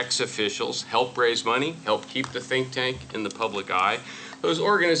high-profile ex-officials help raise money, help keep the think tank in the public eye, those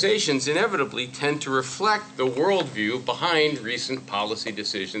organizations inevitably tend to reflect the worldview behind recent policy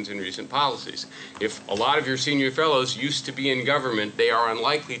decisions and recent policies. If a lot of your senior fellows used to be in government, they are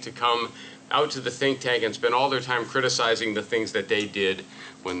unlikely to come out to the think tank and spend all their time criticizing the things that they did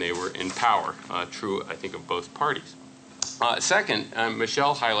when they were in power. True, I think, of both parties. Second,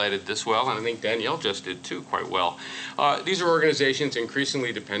 Michelle highlighted this well, and I think Danielle just did too quite well. These are organizations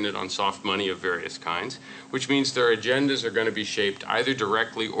increasingly dependent on soft money of various kinds, which means their agendas are going to be shaped either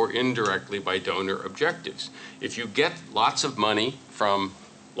directly or indirectly by donor objectives. If you get lots of money from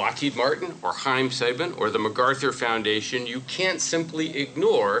Lockheed Martin or Chaim Saban or the MacArthur Foundation, you can't simply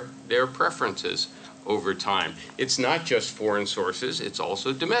ignore their preferences over time. It's not just foreign sources, it's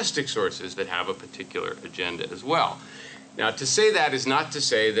also domestic sources that have a particular agenda as well. Now, to say that is not to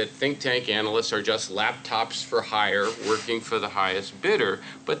say that think tank analysts are just laptops for hire working for the highest bidder,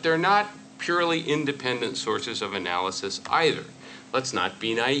 but they're not purely independent sources of analysis either. Let's not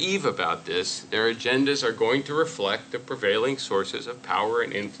be naive about this. Their agendas are going to reflect the prevailing sources of power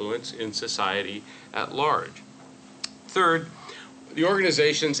and influence in society at large. Third, the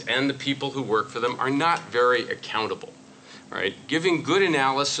organizations and the people who work for them are not very accountable. Right? Giving good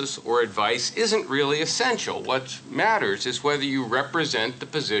analysis or advice isn't really essential. What matters is whether you represent the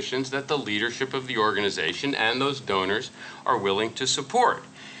positions that the leadership of the organization and those donors are willing to support.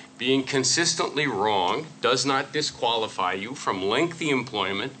 Being consistently wrong does not disqualify you from lengthy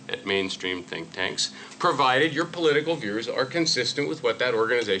employment at mainstream think tanks, provided your political views are consistent with what that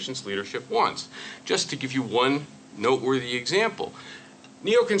organization's leadership wants. Just to give you one noteworthy example,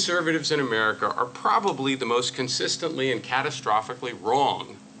 neoconservatives in America are probably the most consistently and catastrophically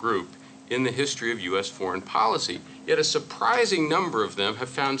wrong group in the history of U.S. foreign policy. Yet a surprising number of them have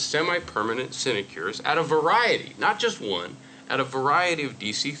found semi-permanent sinecures at a variety, not just one, at a variety of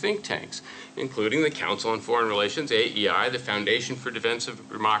D.C. think tanks, including the Council on Foreign Relations, AEI, the Foundation for Defense of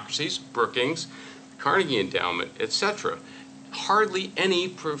Democracies, Brookings, Carnegie Endowment, etc. Hardly any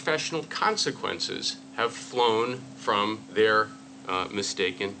professional consequences have flown from their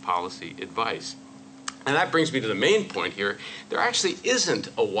mistaken policy advice. And that brings me to the main point here. There actually isn't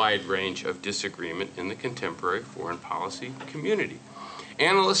a wide range of disagreement in the contemporary foreign policy community.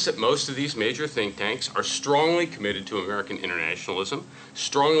 Analysts at most of these major think tanks are strongly committed to American internationalism,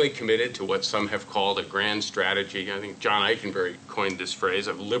 strongly committed to what some have called a grand strategy. I think John Eichenberg coined this phrase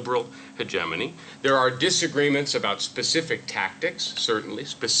of liberal hegemony. There are disagreements about specific tactics, certainly,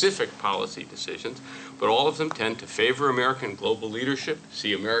 specific policy decisions, but all of them tend to favor American global leadership,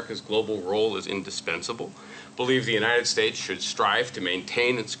 see America's global role as indispensable, believe the United States should strive to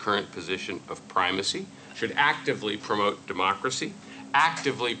maintain its current position of primacy, should actively promote democracy,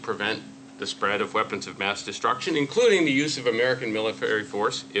 actively prevent the spread of weapons of mass destruction, including the use of American military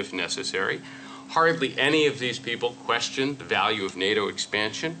force if necessary. Hardly any of these people question the value of NATO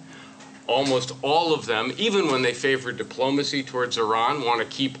expansion. Almost all of them, even when they favor diplomacy towards Iran, want to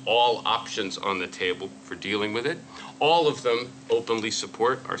keep all options on the table for dealing with it. All of them openly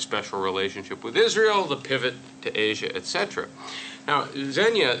support our special relationship with Israel, the pivot to Asia, etc. Now,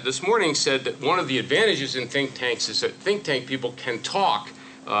 Xenia this morning said that one of the advantages in think tanks is that think tank people can talk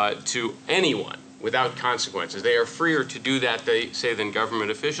to anyone without consequences. They are freer to do that, they say, than government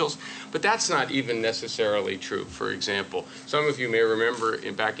officials, but that's not even necessarily true. For example, some of you may remember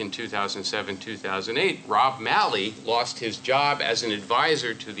back in 2007, 2008, Rob Malley lost his job as an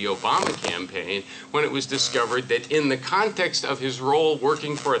advisor to the Obama campaign when it was discovered that in the context of his role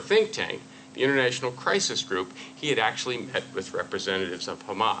working for a think tank, the International Crisis Group, he had actually met with representatives of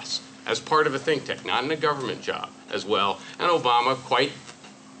Hamas as part of a think tank, not in a government job as well, and Obama quite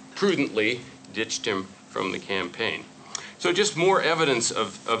prudently ditched him from the campaign. So just more evidence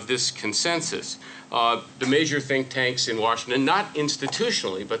of this consensus. The major think tanks in Washington, not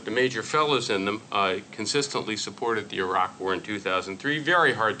institutionally, but the major fellows in them, consistently supported the Iraq War in 2003.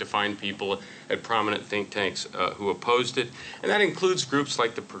 Very hard to find people at prominent think tanks who opposed it. And that includes groups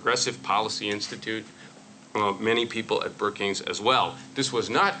like the Progressive Policy Institute, many people at Brookings as well. This was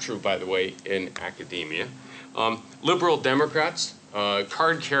not true, by the way, in academia. Liberal Democrats,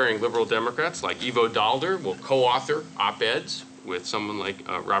 card-carrying liberal Democrats like Ivo Daalder will co-author op-eds with someone like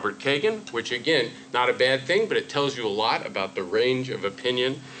Robert Kagan, which, again, not a bad thing, but it tells you a lot about the range of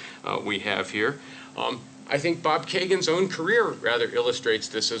opinion we have here. I think Bob Kagan's own career rather illustrates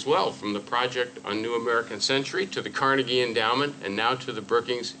this as well, from the Project on New American Century to the Carnegie Endowment and now to the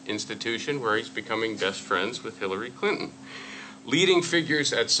Brookings Institution, where he's becoming best friends with Hillary Clinton. Leading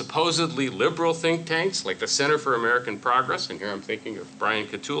figures at supposedly liberal think tanks like the Center for American Progress, and here I'm thinking of Brian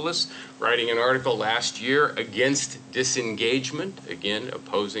Katulis, writing an article last year against disengagement, again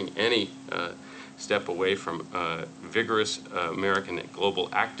opposing any step away from vigorous American and global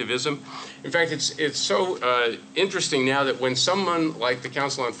activism. In fact, it's so interesting now that when someone like the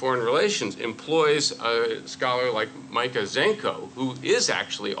Council on Foreign Relations employs a scholar like Micah Zenko, who is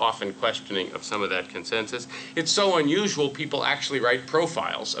actually often questioning of some of that consensus. It's so unusual people actually write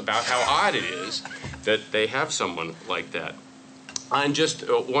profiles about how odd it is that they have someone like that. And just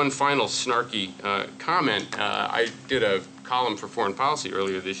one final snarky comment. I did a column for Foreign Policy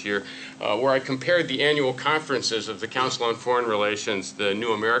earlier this year where I compared the annual conferences of the Council on Foreign Relations, the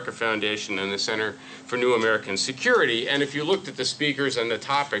New America Foundation, and the Center for New American Security. And if you looked at the speakers and the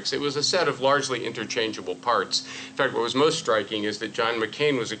topics, it was a set of largely interchangeable parts. In fact, what was most striking is that John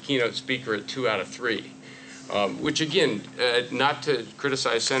McCain was a keynote speaker at 2 out of 3. Which again, not to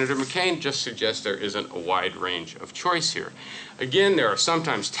criticize Senator McCain, just suggests there isn't a wide range of choice here. Again, there are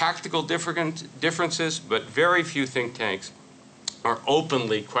sometimes tactical differences, but very few think tanks are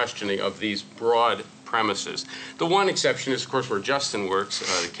openly questioning of these broad premises. The one exception is, of course, where Justin works,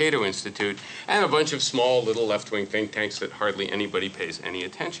 the Cato Institute, and a bunch of small little left-wing think tanks that hardly anybody pays any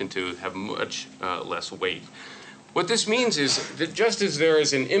attention to have much less weight. What this means is that just as there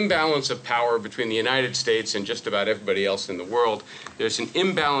is an imbalance of power between the United States and just about everybody else in the world, there's an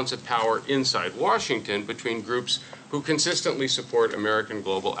imbalance of power inside Washington between groups who consistently support American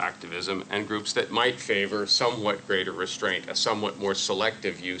global activism and groups that might favor somewhat greater restraint, a somewhat more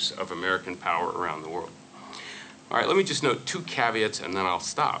selective use of American power around the world. All right, let me just note 2 caveats and then I'll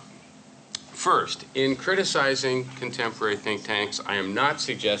stop. First, in criticizing contemporary think tanks, I am not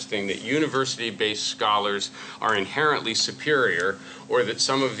suggesting that university-based scholars are inherently superior or that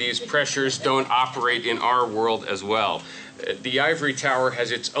some of these pressures don't operate in our world as well. The ivory tower has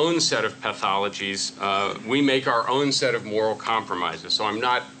its own set of pathologies. We make our own set of moral compromises. So I'm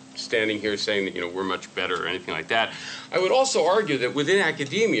not standing here saying that we're much better or anything like that. I would also argue that within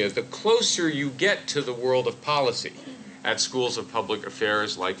academia, the closer you get to the world of policy, at schools of public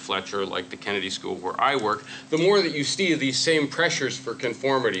affairs like Fletcher, like the Kennedy School where I work, the more that you see these same pressures for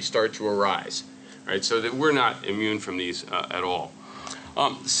conformity start to arise. Right? So that we're not immune from these at all.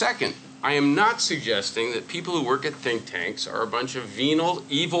 Second, I am not suggesting that people who work at think tanks are a bunch of venal,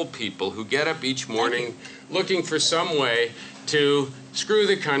 evil people who get up each morning looking for some way to screw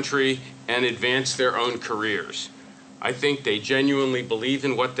the country and advance their own careers. I think they genuinely believe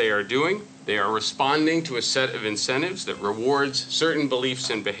in what they are doing. They are responding to a set of incentives that rewards certain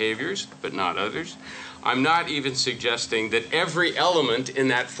beliefs and behaviors, but not others. I'm not even suggesting that every element in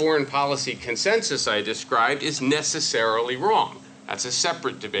that foreign policy consensus I described is necessarily wrong. That's a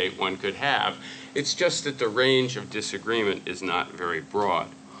separate debate one could have. It's just that the range of disagreement is not very broad.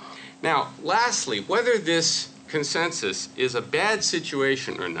 Now, lastly, whether this consensus is a bad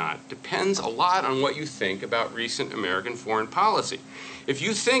situation or not depends a lot on what you think about recent American foreign policy. If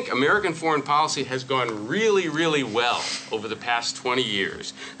you think American foreign policy has gone really, really well over the past 20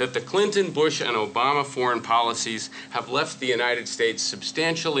 years, that the Clinton, Bush, and Obama foreign policies have left the United States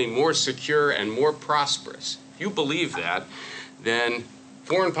substantially more secure and more prosperous, if you believe that, then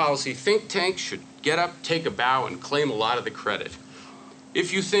foreign policy think tanks should get up, take a bow, and claim a lot of the credit.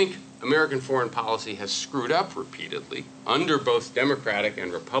 If you think American foreign policy has screwed up repeatedly under both Democratic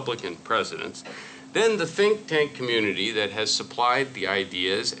and Republican presidents, then the think tank community that has supplied the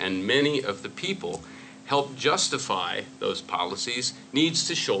ideas and many of the people helped justify those policies needs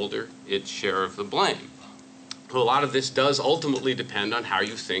to shoulder its share of the blame. A lot of this does ultimately depend on how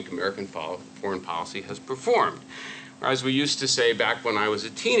you think American foreign policy has performed. Or as we used to say back when I was a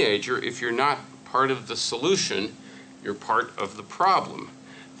teenager, if you're not part of the solution, you're part of the problem.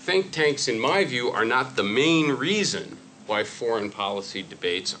 Think tanks, in my view, are not the main reason why foreign policy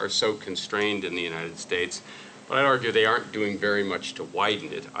debates are so constrained in the United States, but I'd argue they aren't doing very much to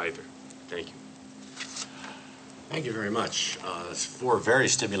widen it either. Thank you. Thank you very much. That's 4 very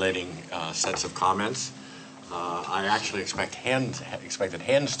stimulating sets of comments. I actually expected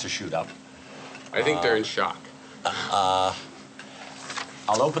hands to shoot up. I think they're in shock. I'll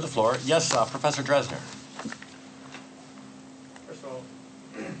open the floor. Yes, Professor Dresner. First of all,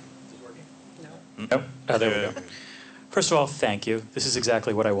 is this working? No. Nope. Oh, there we go. First of all, thank you. This is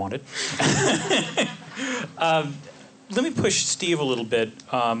exactly what I wanted. Let me push Steve a little bit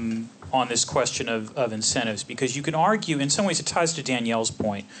on this question of incentives, because you can argue, in some ways it ties to Danielle's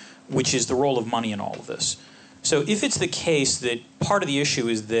point, which is the role of money in all of this. So if it's the case that part of the issue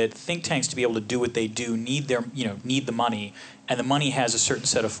is that think tanks, to be able to do what they do, need the money, and the money has a certain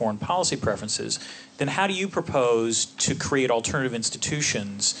set of foreign policy preferences, then how do you propose to create alternative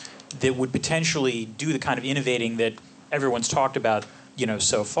institutions that would potentially do the kind of innovating that everyone's talked about,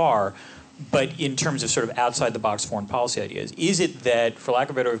 so far, but in terms of sort of outside-the-box foreign policy ideas? Is it that, for lack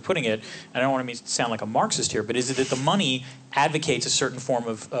of a better way of putting it, and I don't want to sound like a Marxist here, but is it that the money advocates a certain form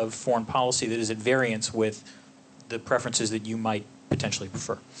of foreign policy that is at variance with the preferences that you might potentially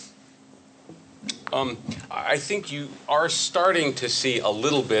prefer? I think you are starting to see a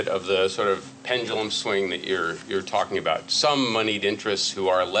little bit of the sort of pendulum swing that you're talking about. Some moneyed interests who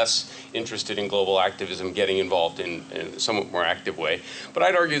are less interested in global activism getting involved in a somewhat more active way. But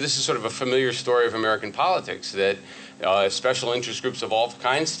I'd argue this is sort of a familiar story of American politics, that special interest groups of all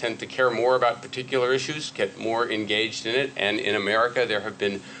kinds tend to care more about particular issues, get more engaged in it, and in America there have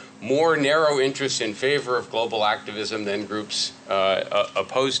been more narrow interests in favor of global activism than groups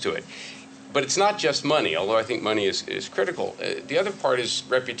opposed to it. But it's not just money, although I think money is critical. The other part is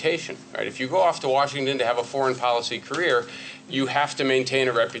reputation, right? If you go off to Washington to have a foreign policy career, you have to maintain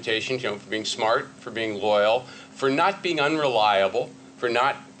a reputation, for being smart, for being loyal, for not being unreliable, for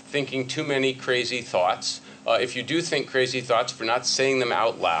not thinking too many crazy thoughts. If you do think crazy thoughts, for not saying them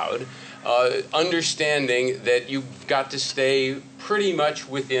out loud. Understanding that you've got to stay pretty much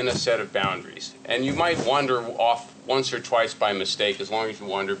within a set of boundaries. And you might wander off once or twice by mistake, as long as you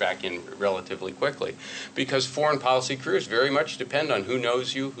wander back in relatively quickly. Because foreign policy careers very much depend on who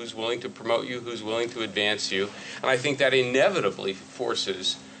knows you, who's willing to promote you, who's willing to advance you. And I think that inevitably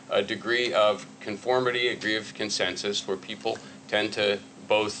forces a degree of conformity, a degree of consensus, where people tend to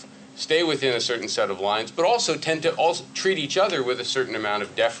both stay within a certain set of lines, but also tend to also treat each other with a certain amount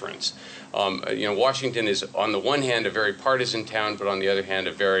of deference. Washington is, on the one hand, a very partisan town, but on the other hand,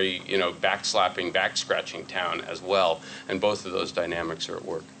 a very, backslapping, back-scratching town as well. And both of those dynamics are at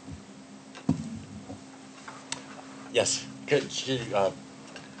work. Yes. Could you,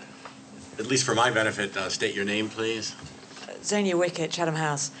 at least for my benefit, state your name, please? Zonia Wickett, Chatham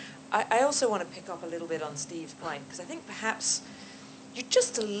House. I also want to pick up a little bit on Steve's point, because I think perhaps you're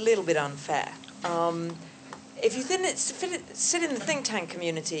just a little bit unfair. If you sit in the think tank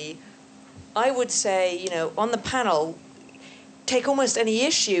community, I would say, on the panel, take almost any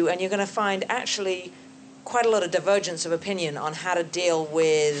issue and you're going to find actually quite a lot of divergence of opinion on how to deal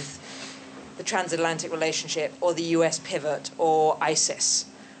with the transatlantic relationship or the US pivot or ISIS.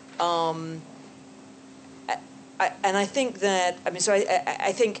 And I think that,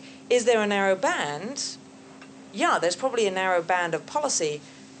 I think, is there a narrow band? Yeah, there's probably a narrow band of policy,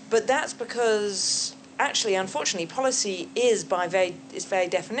 but that's because actually, unfortunately, policy is by its very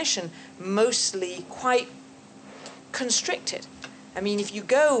definition mostly quite constricted. If you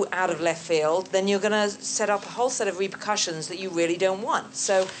go out of left field, then you're going to set up a whole set of repercussions that you really don't want.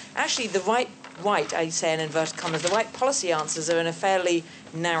 So actually, the right, I say in inverted commas, the right policy answers are in a fairly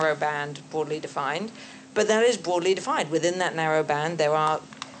narrow band, broadly defined, but that is broadly defined. Within that narrow band, there are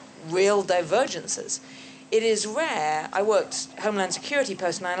real divergences. It is rare, I worked Homeland Security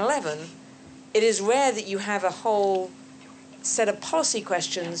post 9/11, it is rare that you have a whole set of policy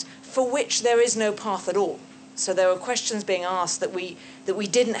questions for which there is no path at all. So there are questions being asked that we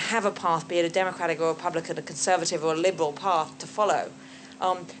didn't have a path, be it a Democratic or Republican, a conservative or a liberal path to follow.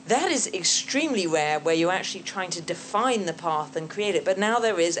 That is extremely rare, where you're actually trying to define the path and create it. But now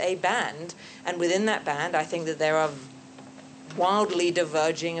there is a band, and within that band, I think that there are wildly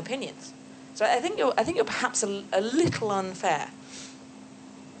diverging opinions. So I think you're perhaps a little unfair.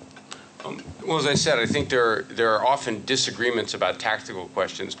 Well, as I said, I think there are often disagreements about tactical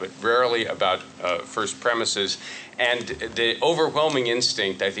questions, but rarely about first premises. And the overwhelming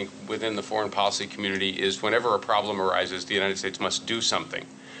instinct, I think, within the foreign policy community is whenever a problem arises, the United States must do something.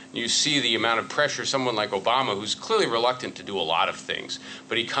 You see the amount of pressure someone like Obama, who's clearly reluctant to do a lot of things,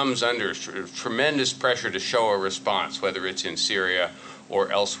 but he comes under tremendous pressure to show a response, whether it's in Syria or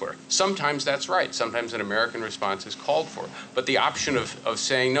elsewhere. Sometimes that's right. Sometimes an American response is called for. But the option of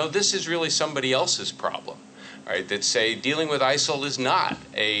saying, no, this is really somebody else's problem, right? That say dealing with ISIL is not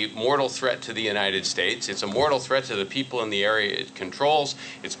a mortal threat to the United States. It's a mortal threat to the people in the area it controls.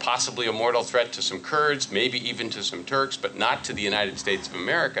 It's possibly a mortal threat to some Kurds, maybe even to some Turks, but not to the United States of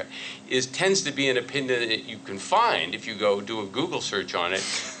America, tends to be an opinion that you can find if you go do a Google search on it.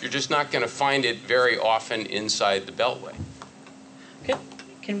 You're just not going to find it very often inside the Beltway.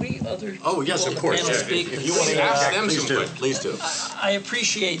 Can we Oh, yes, of course. If you want to ask them some questions, please do. I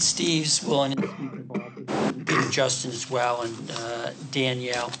appreciate Steve's willingness to be involved, Peter, Justin as well, and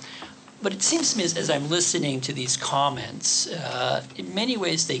Danielle. But it seems to me, as I'm listening to these comments, in many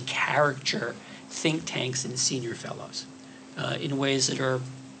ways they caricature think tanks and senior fellows in ways that are,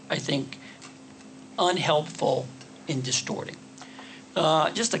 I think, unhelpful in distorting.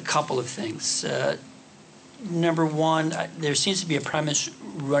 Just a couple of things. Number one, there seems to be a premise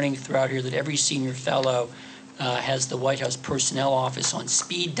running throughout here that every senior fellow has the White House Personnel Office on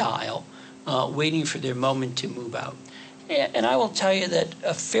speed dial, waiting for their moment to move out. And I will tell you that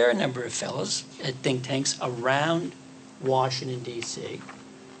a fair number of fellows at think tanks around Washington, D.C.,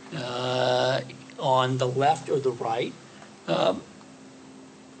 on the left or the right,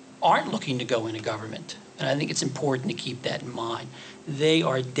 aren't looking to go into government. And I think it's important to keep that in mind. They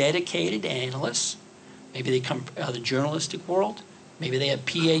are dedicated analysts. Maybe they come out of the journalistic world. Maybe they have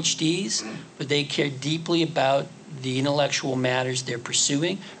PhDs, but they care deeply about the intellectual matters they're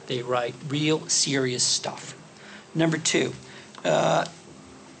pursuing. They write real serious stuff. Number two, I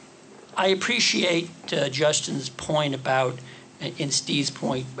appreciate Justin's point about, and Steve's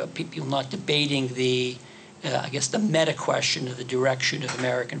point, people not debating the, I guess, the meta question of the direction of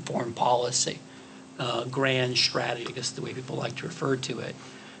American foreign policy, grand strategy, I guess the way people like to refer to it.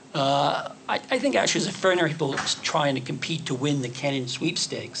 I think actually there's a fair number of people trying to compete to win the Kennan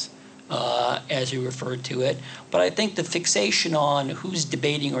sweepstakes, as you referred to it. But I think the fixation on who's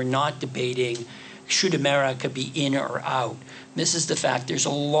debating or not debating, should America be in or out, misses the fact there's a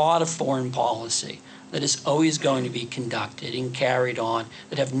lot of foreign policy that is always going to be conducted and carried on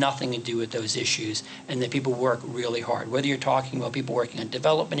that have nothing to do with those issues, and that people work really hard. Whether you're talking about people working on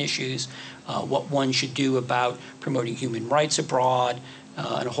development issues, what one should do about promoting human rights abroad,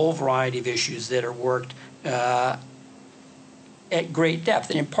 and a whole variety of issues that are worked at great depth.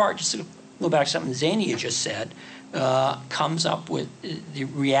 And in part, just to go back to something Zania just said, comes up with the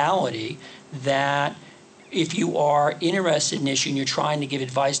reality that if you are interested in an issue and you're trying to give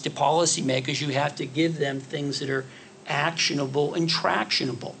advice to policymakers, you have to give them things that are actionable and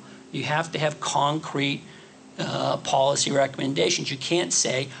tractionable. You have to have concrete policy recommendations. You can't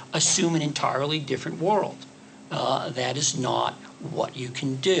say, assume an entirely different world. That is not what you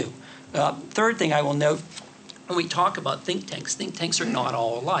can do. Third thing I will note, when we talk about think tanks are not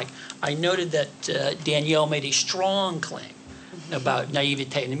all alike. I noted that Danielle made a strong claim about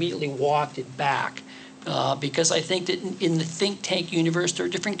naivete and immediately walked it back. Because I think that in the think tank universe, there are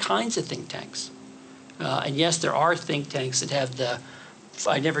different kinds of think tanks. And yes, there are think tanks that have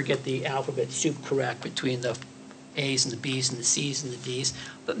I never get the alphabet soup correct between the A's and the B's and the C's and the D's,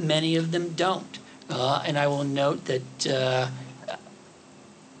 but many of them don't. And I will note that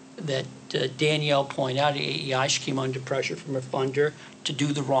Danielle pointed out, she came under pressure from her funder to do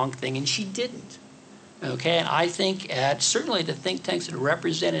the wrong thing, and she didn't. Okay, and I think certainly the think tanks that are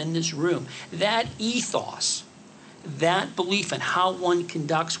represented in this room, that ethos, that belief in how one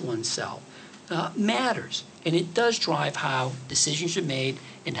conducts oneself matters. And it does drive how decisions are made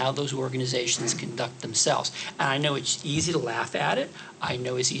and how those organizations conduct themselves. And I know it's easy to laugh at it. I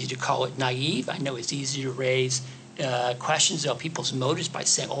know it's easy to call it naive. I know it's easy to raise questions about people's motives by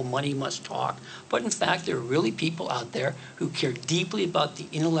saying, oh, money must talk. But in fact, there are really people out there who care deeply about the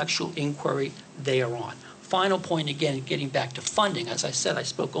intellectual inquiry they are on. Final point, again, getting back to funding. As I said, I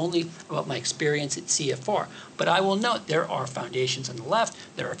spoke only about my experience at CFR. But I will note there are foundations on the left,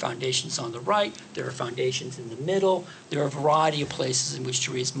 there are foundations on the right, there are foundations in the middle. There are a variety of places in which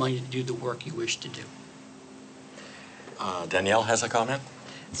to raise money to do the work you wish to do. Danielle has a comment?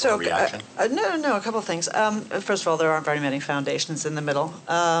 So, reaction? No, a couple of things. First of all, there aren't very many foundations in the middle.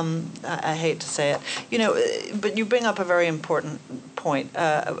 I hate to say it, but you bring up a very important point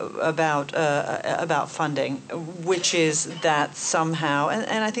about funding, which is that somehow,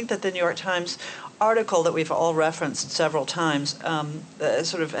 and I think that the New York Times article that we've all referenced several times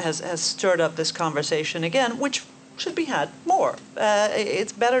sort of has stirred up this conversation again, which should be had more.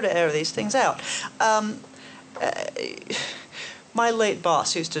 It's better to air these things out. My late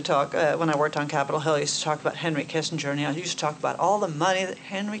boss used to talk, when I worked on Capitol Hill, he used to talk about Henry Kissinger, and he used to talk about all the money that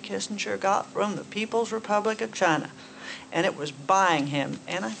Henry Kissinger got from the People's Republic of China, and it was buying him.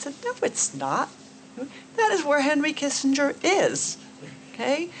 And I said, no, it's not. That is where Henry Kissinger is,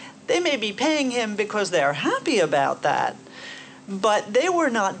 okay? They may be paying him because they're happy about that, but they were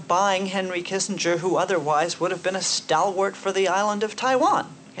not buying Henry Kissinger, who otherwise would have been a stalwart for the island of Taiwan.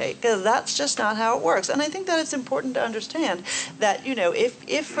 Okay, because that's just not how it works. And I think that it's important to understand that,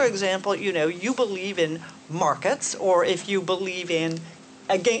 if for example, you believe in markets, or if you believe in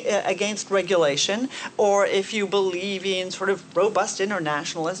against regulation, or if you believe in sort of robust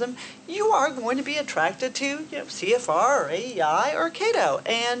internationalism, you are going to be attracted to CFR or AEI or Cato.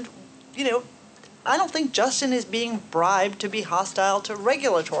 And, I don't think Justin is being bribed to be hostile to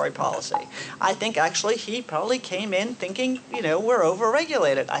regulatory policy. I think actually he probably came in thinking, we're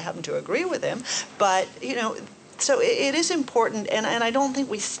overregulated. I happen to agree with him, but, so it is important, and I don't think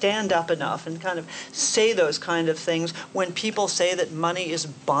we stand up enough and kind of say those kind of things when people say that money is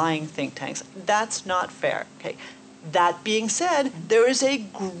buying think tanks. That's not fair, okay? That being said, there is a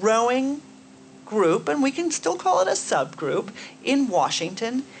growing group, and we can still call it a subgroup, in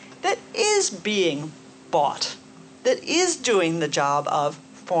Washington that is being bought, that is doing the job of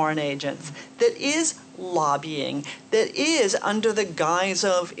foreign agents, that is lobbying, that is under the guise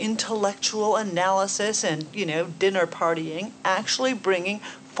of intellectual analysis and, dinner partying, actually bringing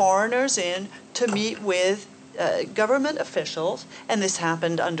foreigners in to meet with government officials, and this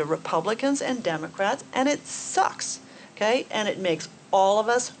happened under Republicans and Democrats, and it sucks, okay? And it makes all of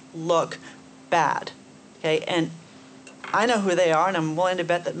us look bad, okay? And I know who they are, and I'm willing to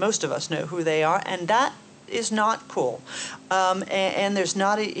bet that most of us know who they are, and that is not cool. And there's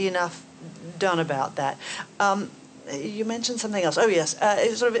not enough done about that. You mentioned something else. Oh, yes,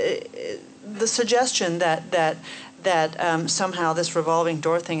 the suggestion that somehow this revolving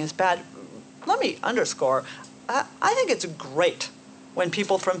door thing is bad. Let me underscore, I think it's great when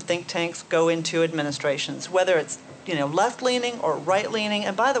people from think tanks go into administrations, whether it's left-leaning or right-leaning.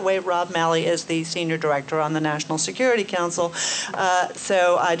 And by the way, Rob Malley is the senior director on the National Security Council,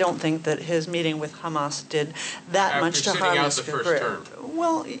 so I don't think that his meeting with Hamas did that much to harm his career.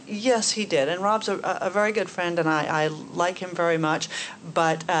 Well, yes, he did, and Rob's a very good friend, and I like him very much,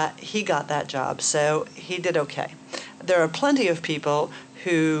 but he got that job, so he did okay. There are plenty of people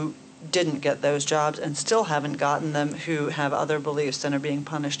who didn't get those jobs and still haven't gotten them, who have other beliefs and are being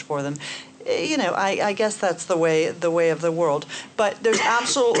punished for them. I guess that's the way of the world. But there's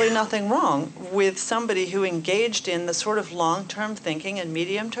absolutely nothing wrong with somebody who engaged in the sort of long-term thinking and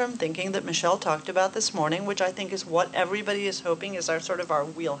medium-term thinking that Michelle talked about this morning, which I think is what everybody is hoping is our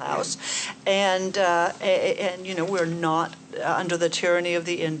wheelhouse. And we're not under the tyranny of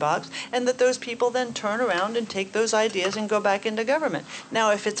the inbox, and that those people then turn around and take those ideas and go back into government.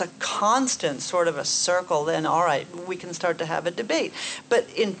 Now, if it's a constant sort of a circle, then all right, we can start to have a debate. But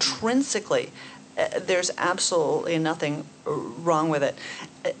intrinsically, there's absolutely nothing wrong with it.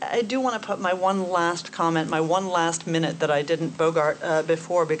 I do want to put my one last comment, my one last minute that I didn't bogart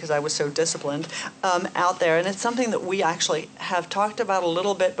before because I was so disciplined, out there. And it's something that we actually have talked about a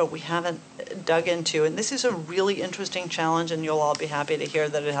little bit, but we haven't dug into. And this is a really interesting challenge, and you'll all be happy to hear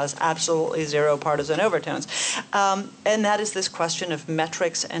that it has absolutely zero partisan overtones. And that is this question of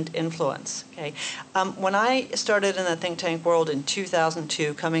metrics and influence. Okay, when I started in the think tank world in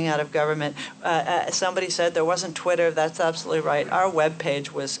 2002, coming out of government, somebody said there wasn't Twitter. That's absolutely right. Our web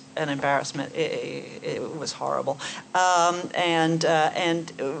page was an embarrassment. It was horrible, and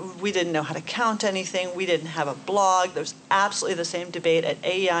we didn't know how to count anything. We didn't have a blog. There's absolutely the same debate at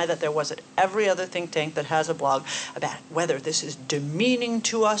AEI that there was at every other think tank that has a blog about whether this is demeaning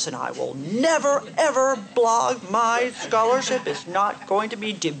to us, and I will never, ever blog. My scholarship is not going to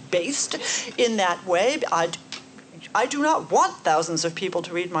be debased in that way. I do not want thousands of people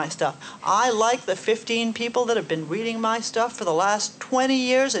to read my stuff. I like the 15 people that have been reading my stuff for the last 20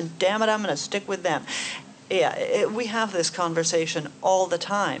 years, and damn it, I'm going to stick with them. Yeah, we have this conversation all the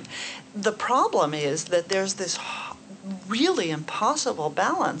time. The problem is that there's this really impossible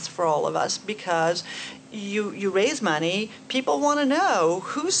balance for all of us, because you raise money, people want to know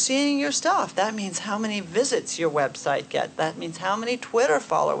who's seeing your stuff. That means how many visits your website gets. That means how many Twitter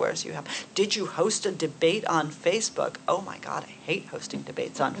followers you have. Did you host a debate on Facebook? Oh my God, I hate hosting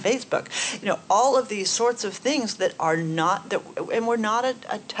debates on Facebook. All of these sorts of things that are not, and we're not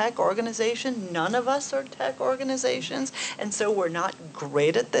a tech organization. None of us are tech organizations, and so we're not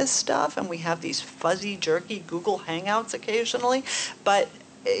great at this stuff, and we have these fuzzy, jerky Google Hangouts occasionally, but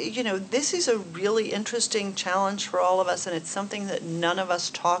this is a really interesting challenge for all of us, and it's something that none of us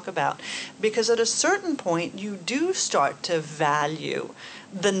talk about, because at a certain point you do start to value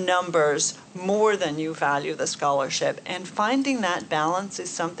the numbers more than you value the scholarship, and finding that balance is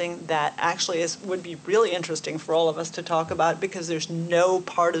something that actually would be really interesting for all of us to talk about, because there's no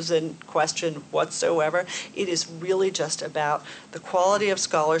partisan question whatsoever. It is really just about the quality of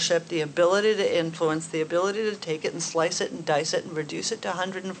scholarship, the ability to influence, the ability to take it and slice it and dice it and reduce it to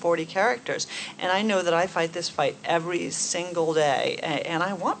 140 characters. And I know that I fight this fight every single day, and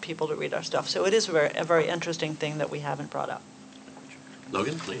I want people to read our stuff. So it is a very interesting thing that we haven't brought up.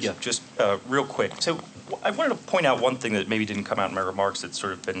 Logan, please. Yeah, just real quick. So I wanted to point out one thing that maybe didn't come out in my remarks that's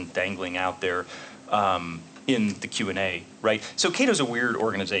sort of been dangling out there in the Q&A, right? So Cato's a weird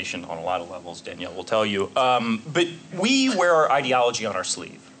organization on a lot of levels, Danielle will tell you. But we wear our ideology on our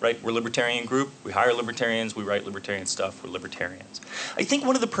sleeve, right? We're a libertarian group. We hire libertarians. We write libertarian stuff. We're libertarians. I think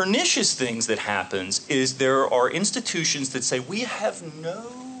one of the pernicious things that happens is there are institutions that say we have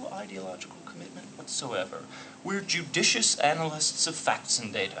no ideological commitment whatsoever. We're judicious analysts of facts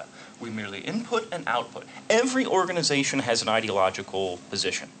and data. We merely input and output. Every organization has an ideological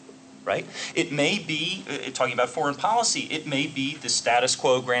position, right? It may be, talking about foreign policy, it may be the status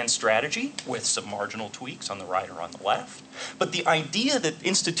quo grand strategy with some marginal tweaks on the right or on the left. But the idea that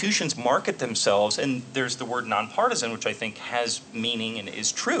institutions market themselves, and there's the word nonpartisan, which I think has meaning and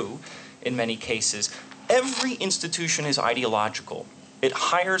is true in many cases, every institution is ideological. It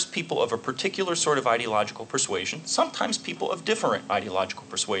hires people of a particular sort of ideological persuasion, sometimes people of different ideological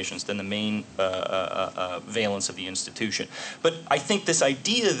persuasions than the main valence of the institution. But I think this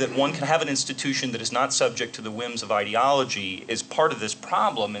idea that one can have an institution that is not subject to the whims of ideology is part of this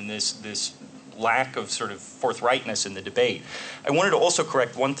problem and this lack of sort of forthrightness in the debate. I wanted to also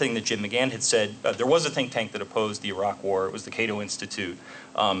correct one thing that Jim McGann had said. There was a think tank that opposed the Iraq War. It was the Cato Institute.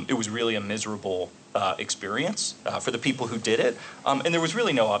 It was really a miserable experience for the people who did it. And there was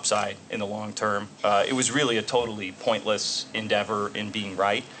really no upside in the long term. It was really a totally pointless endeavor in being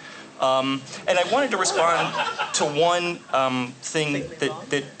right. And I wanted to respond to one thing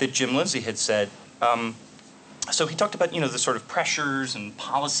that Jim Lindsay had said. So he talked about, the sort of pressures and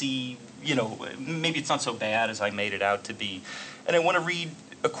policy, maybe it's not so bad as I made it out to be. And I want to read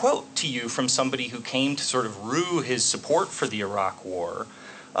a quote to you from somebody who came to sort of rue his support for the Iraq War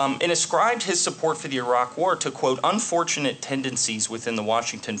and ascribed his support for the Iraq War to, quote, unfortunate tendencies within the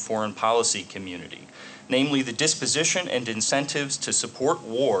Washington foreign policy community, namely the disposition and incentives to support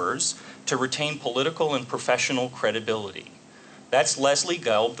wars to retain political and professional credibility. That's Leslie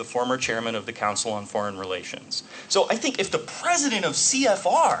Gelb, the former chairman of the Council on Foreign Relations. So I think if the president of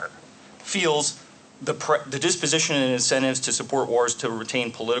CFR feels the disposition and incentives to support wars to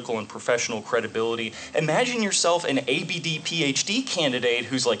retain political and professional credibility, imagine yourself an ABD PhD candidate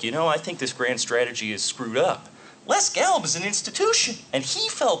who's like, I think this grand strategy is screwed up. Les Gelb is an institution, and he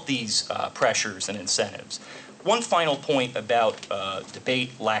felt these pressures and incentives. One final point about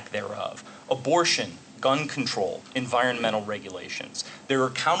debate, lack thereof. Abortion, gun control, environmental regulations. There are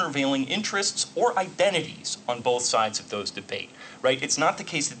countervailing interests or identities on both sides of those debate, right? It's not the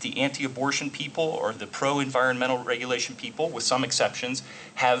case that the anti-abortion people or the pro-environmental regulation people, with some exceptions,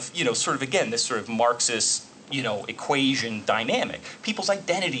 have, sort of, again, this sort of Marxist, equation dynamic. People's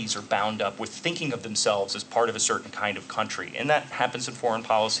identities are bound up with thinking of themselves as part of a certain kind of country, and that happens in foreign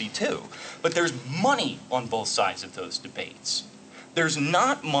policy too. But there's money on both sides of those debates. There's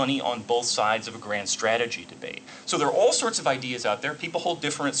not money on both sides of a grand strategy debate. So there are all sorts of ideas out there. People hold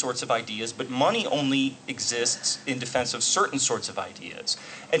different sorts of ideas, but money only exists in defense of certain sorts of ideas.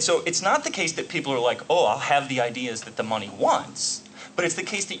 And so it's not the case that people are like, oh, I'll have the ideas that the money wants, but it's the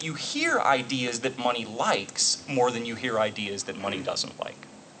case that you hear ideas that money likes more than you hear ideas that money doesn't like.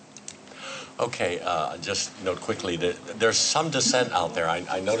 Okay, just note quickly that there's some dissent out there.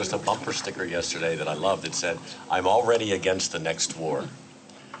 I noticed a bumper sticker yesterday that I loved. It said, I'm already against the next war.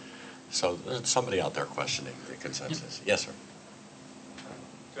 So there's somebody out there questioning the consensus. Yes, sir.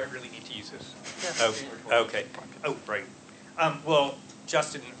 Do I really need to use this? Oh, okay. Oh, right. Well,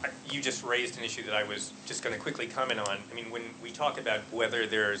 Justin, you just raised an issue that I was just going to quickly comment on. I mean, when we talk about whether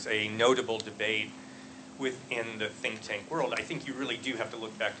there's a notable debate within the think tank world, I think you really do have to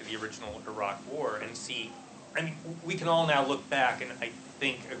look back to the original Iraq War and see, I mean, we can all now look back and I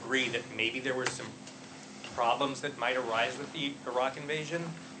think agree that maybe there were some problems that might arise with the Iraq invasion,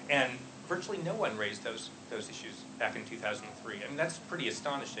 and virtually no one raised those issues back in 2003. I mean, that's pretty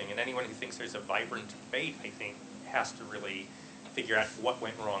astonishing, and anyone who thinks there's a vibrant debate, I think, has to really figure out what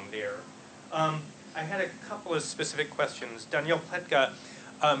went wrong there. I had a couple of specific questions. Danielle, Pletka,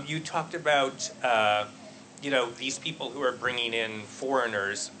 you talked about these people who are bringing in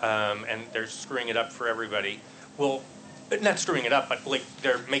foreigners and they're screwing it up for everybody. Well, not screwing it up, but like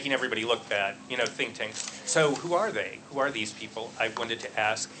they're making everybody look bad, think tanks. So who are they? Who are these people? I wanted to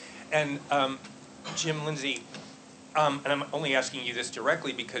ask. And Jim Lindsay, and I'm only asking you this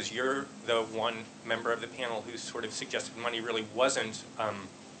directly because you're the one member of the panel who sort of suggested money really wasn't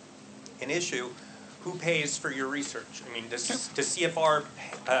an issue. Who pays for your research? I mean, does CFR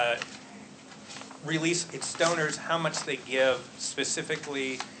release its donors how much they give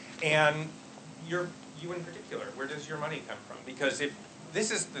specifically, and you in particular, where does your money come from? Because if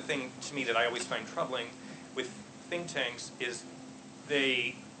this is the thing to me that I always find troubling with think tanks is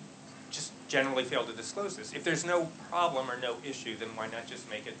they just generally fail to disclose this. If there's no problem or no issue, then why not just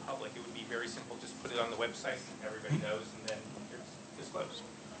make it public? It would be very simple, just put it on the website, everybody knows, and then it's disclosed.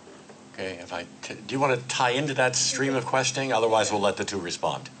 Okay, do you want to tie into that stream of questioning? Otherwise, we'll let the two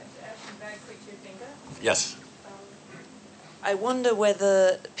respond. Yes. I wonder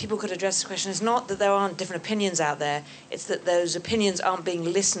whether people could address this question. It's not that there aren't different opinions out there, it's that those opinions aren't being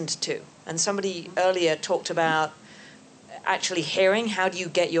listened to. And somebody earlier talked about actually hearing, how do you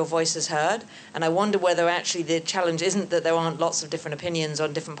get your voices heard? And I wonder whether actually the challenge isn't that there aren't lots of different opinions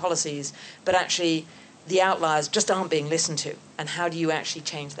on different policies, but actually the outliers just aren't being listened to. And how do you actually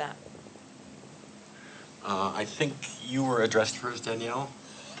change that? I think you were addressed first, Danielle.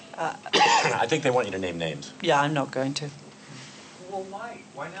 I think they want you to name names. Yeah, I'm not going to. Well, why?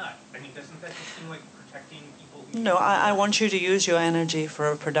 Why not? I mean, doesn't that just seem like protecting people who... No, I want you to use your energy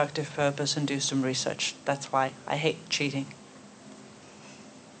for a productive purpose and do some research. That's why I hate cheating.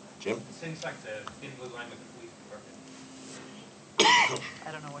 Jim? Seems like the thin blue line with the police department.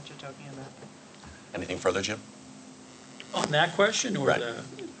 I don't know what you're talking about. Anything further, Jim? On that question or Right. the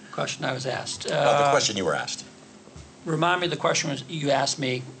question I was asked? The question you were asked. Remind me the question was you asked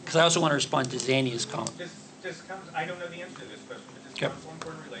me, because I also want to respond to Zania's comment. Just comes, I don't know the answer to this question, but just Yep. comes on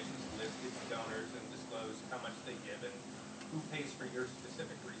foreign relations list its donors and disclose how much they give and who pays for your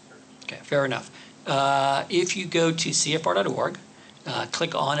specific research. Okay, fair enough. If you go to CFR.org,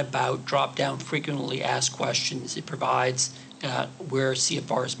 click on About, drop down Frequently Asked Questions. It provides where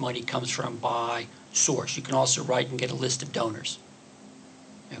CFR's money comes from by source. You can also write and get a list of donors.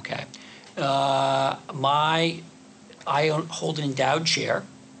 Okay. I hold an endowed chair,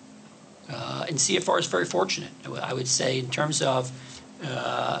 and CFR is very fortunate. I would say in terms of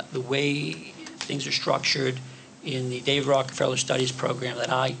the way things are structured in the David Rockefeller Studies program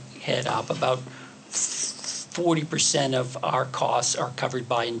that I head up, about 40% of our costs are covered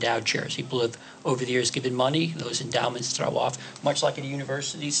by endowed chairs. People have, over the years, given money. Those endowments throw off. Much like at a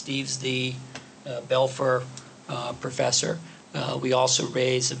university, Steve's the Belfer professor. We also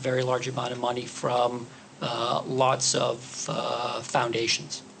raise a very large amount of money from lots of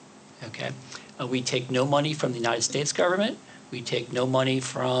foundations. Okay, we take no money from the United States government. We take no money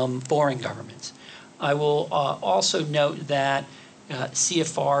from foreign governments. I will also note that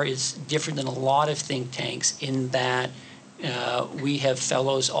CFR is different than a lot of think tanks in that we have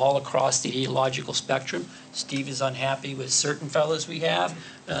fellows all across the ideological spectrum. Steve is unhappy with certain fellows we have.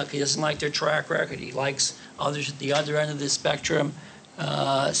 He doesn't like their track record. He likes others at the other end of the spectrum.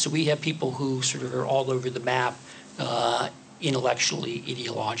 So we have people who sort of are all over the map intellectually,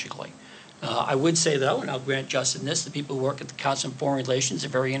 ideologically. I would say, though, and I'll grant Justin this, the people who work at the Council on Foreign Relations are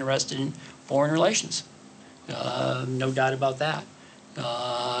very interested in foreign relations. No doubt about that.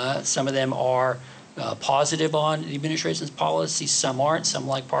 Some of them are positive on the administration's policy. Some aren't. Some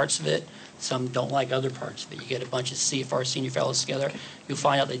like parts of it. Some don't like other parts of it. You get a bunch of CFR senior fellows together, you'll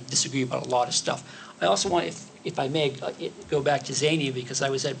find out they disagree about a lot of stuff. I also want, if I may, go back to Zania, because I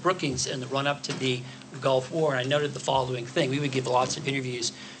was at Brookings in the run-up to the Gulf War, and I noted the following thing. We would give lots of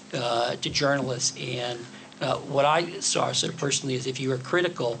interviews to journalists, and what I saw sort of personally is if you were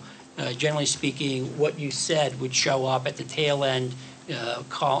critical, generally speaking, what you said would show up at the tail end,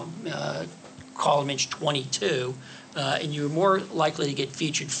 column inch 22, and you were more likely to get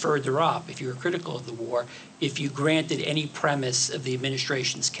featured further up if you were critical of the war if you granted any premise of the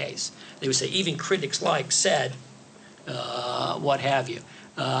administration's case. They would say even critics like said, what have you.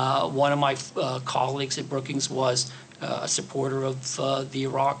 One of my colleagues at Brookings was a supporter of the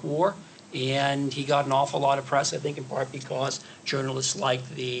Iraq War, and he got an awful lot of press, I think in part because journalists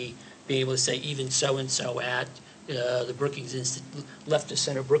liked being able to say even so-and-so at the Brookings left of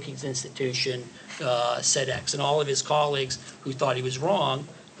center Brookings Institution said X, and all of his colleagues who thought he was wrong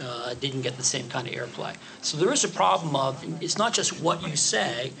didn't get the same kind of airplay. So there is a problem of, it's not just what you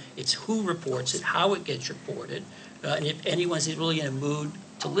say, it's who reports it, how it gets reported, and if anyone's really in a mood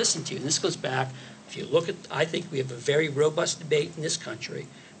to listen to you. And this goes back, if you look at, I think we have a very robust debate in this country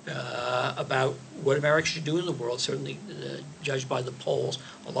about what America should do in the world, certainly judged by the polls.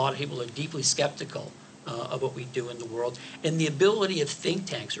 A lot of people are deeply skeptical of what we do in the world. And the ability of think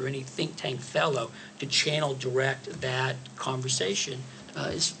tanks or any think tank fellow to channel direct that conversation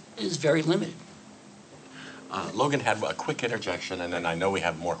is very limited. Logan had a quick interjection, and then I know we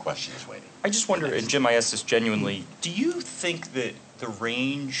have more questions waiting. I just wonder, and Jim, I ask this genuinely, do you think that the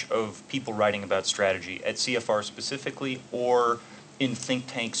range of people writing about strategy at CFR specifically or in think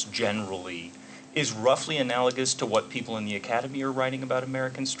tanks generally is roughly analogous to what people in the academy are writing about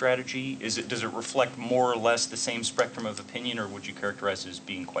American strategy? Does it reflect more or less the same spectrum of opinion, or would you characterize it as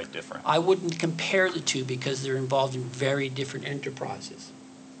being quite different? I wouldn't compare the two because they're involved in very different enterprises.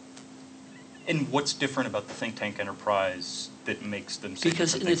 And what's different about the think tank enterprise that makes them say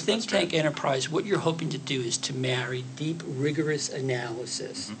Because in the think tank enterprise, what you're hoping to do is to marry deep, rigorous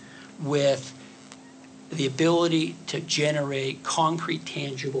analysis with the ability to generate concrete,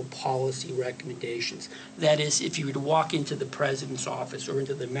 tangible policy recommendations. That is, if you were to walk into the president's office or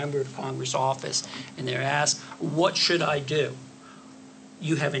into the member of Congress office and they're asked, what should I do?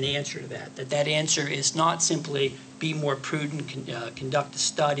 You have an answer to that. That answer is not simply be more prudent, conduct a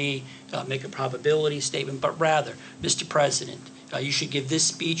study, make a probability statement, but rather, Mr. President, you should give this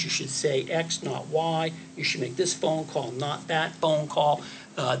speech, you should say X, not Y, you should make this phone call, not that phone call.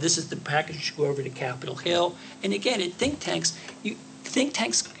 This is the package you should go over to Capitol Hill. And again, at think tanks, think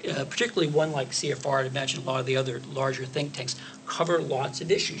tanks, particularly one like CFR, I'd imagine a lot of the other larger think tanks, cover lots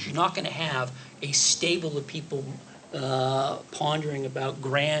of issues. You're not going to have a stable of people pondering about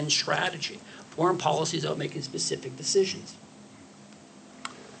grand strategy. Foreign policy is about making specific decisions.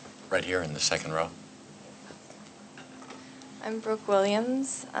 Right here in the second row. I'm Brooke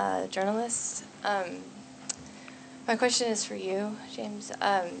Williams, journalist. My question is for you, James.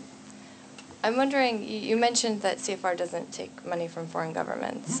 I'm wondering, you mentioned that CFR doesn't take money from foreign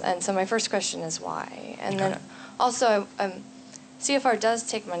governments, and so my first question is why? And then also, CFR does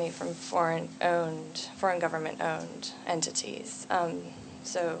take money from foreign government-owned entities.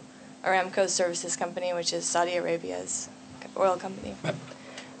 So Aramco Services Company, which is Saudi Arabia's oil company,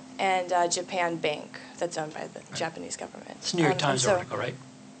 and Japan Bank, that's owned by the Japanese government. It's a New York Times article, right?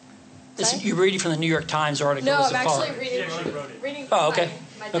 Sorry? You're reading from the New York Times article? No, as I'm a follow- actually reading from Oh, okay.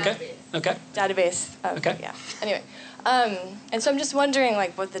 my Okay. database. Okay. Database. Okay. Yeah. Anyway, and so I'm just wondering,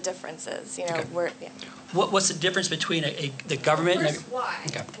 like, what the difference is. You know, Okay. where. Yeah. What's the difference between the government and First, why?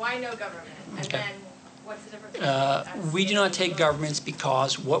 Okay. Why no government? And Okay. then what's the difference? We do not take governments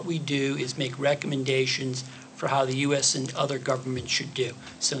because what we do is make recommendations for how the U.S. and other governments should do.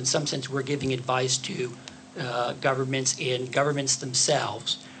 So in some sense, we're giving advice to governments, and governments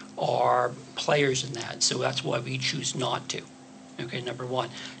themselves are players in that. So that's why we choose not to. Okay, number one.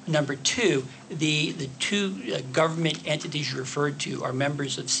 Number two, the two government entities you referred to are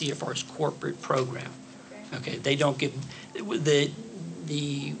members of CFR's corporate program. Okay, they don't give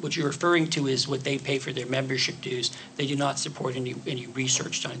what you're referring to is what they pay for their membership dues. They do not support any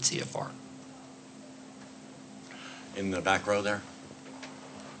research done at CFR. In the back row there.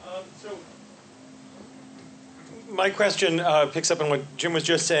 My question picks up on what Jim was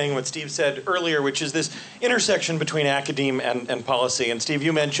just saying, what Steve said earlier, which is this intersection between academe and policy. And Steve,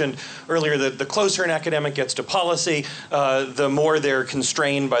 you mentioned earlier that the closer an academic gets to policy, the more they're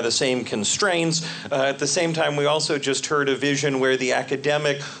constrained by the same constraints. At the same time, we also just heard a vision where the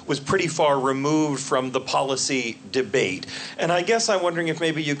academic was pretty far removed from the policy debate. And I guess I'm wondering if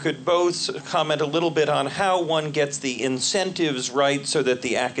maybe you could both comment a little bit on how one gets the incentives right so that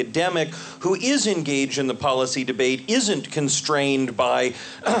the academic who is engaged in the policy debate isn't constrained by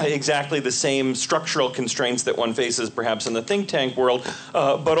exactly the same structural constraints that one faces perhaps in the think tank world,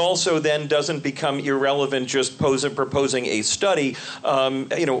 but also then doesn't become irrelevant just proposing a study.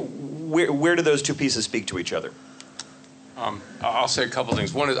 Where do those two pieces speak to each other? I'll say a couple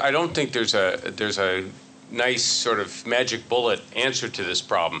things. One is I don't think there's a nice sort of magic bullet answer to this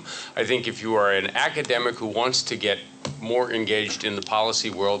problem. I think if you are an academic who wants to get more engaged in the policy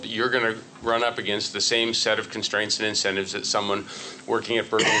world, you're going to run up against the same set of constraints and incentives that someone working at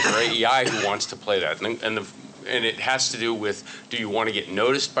Berkeley or AEI who wants to play that. And it has to do with, do you want to get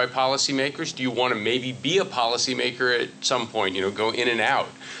noticed by policymakers? Do you want to maybe be a policymaker at some point, go in and out?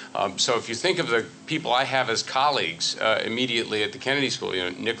 So if you think of the people I have as colleagues immediately at the Kennedy School,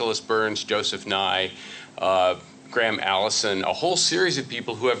 Nicholas Burns, Joseph Nye, Graham Allison, a whole series of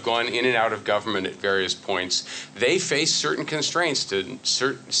people who have gone in and out of government at various points, they face certain constraints to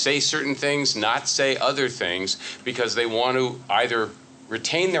say certain things, not say other things, because they want to either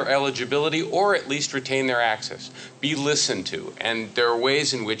retain their eligibility or at least retain their access, be listened to. And there are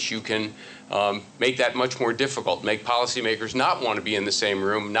ways in which you can make that much more difficult, make policymakers not want to be in the same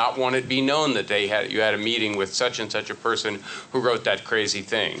room, not want it to be known that you had a meeting with such and such a person who wrote that crazy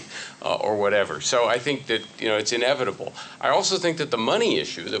thing or whatever. So I think that it's inevitable. I also think that the money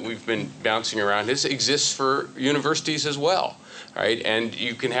issue that we've been bouncing around exists for universities as well. Right? And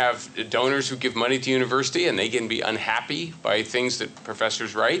you can have donors who give money to university and they can be unhappy by things that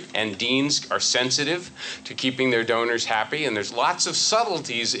professors write, and deans are sensitive to keeping their donors happy, and there's lots of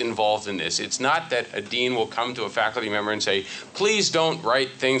subtleties involved in this. It's not that a dean will come to a faculty member and say, please don't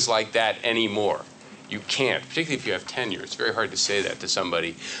write things like that anymore. You can't, particularly if you have tenure. It's very hard to say that to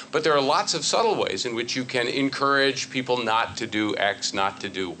somebody. But there are lots of subtle ways in which you can encourage people not to do X, not to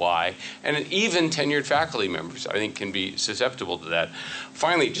do Y. And even tenured faculty members, I think, can be susceptible to that.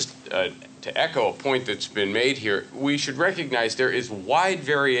 Finally, just to echo a point that's been made here, we should recognize there is wide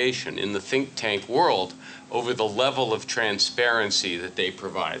variation in the think tank world over the level of transparency that they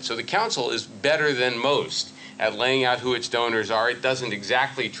provide. So the council is better than most at laying out who its donors are. It doesn't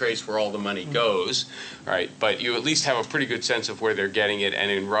exactly trace where all the money goes, right? But you at least have a pretty good sense of where they're getting it and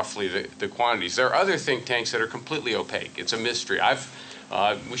in roughly the quantities. There are other think tanks that are completely opaque. It's a mystery.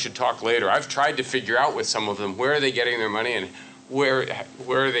 We should talk later. I've tried to figure out with some of them where are they getting their money and where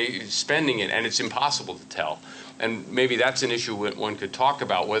are they spending it, and it's impossible to tell. And maybe that's an issue one could talk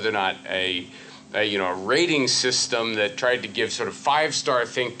about, whether or not a rating system that tried to give sort of 5-star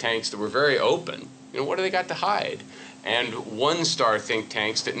think tanks that were very open, what do they got to hide? and one-star think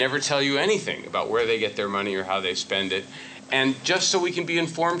tanks that never tell you anything about where they get their money or how they spend it. And just so we can be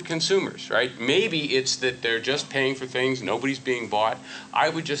informed consumers, right? Maybe it's that they're just paying for things, nobody's being bought. I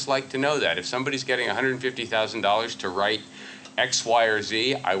would just like to know that. If somebody's getting $150,000 to write X, Y, or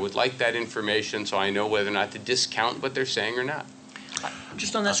Z, I would like that information so I know whether or not to discount what they're saying or not.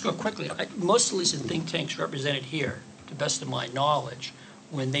 Just on that score quickly, most of the think tanks represented here, to the best of my knowledge,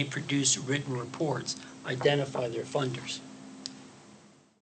 when they produce written reports, identify their funders.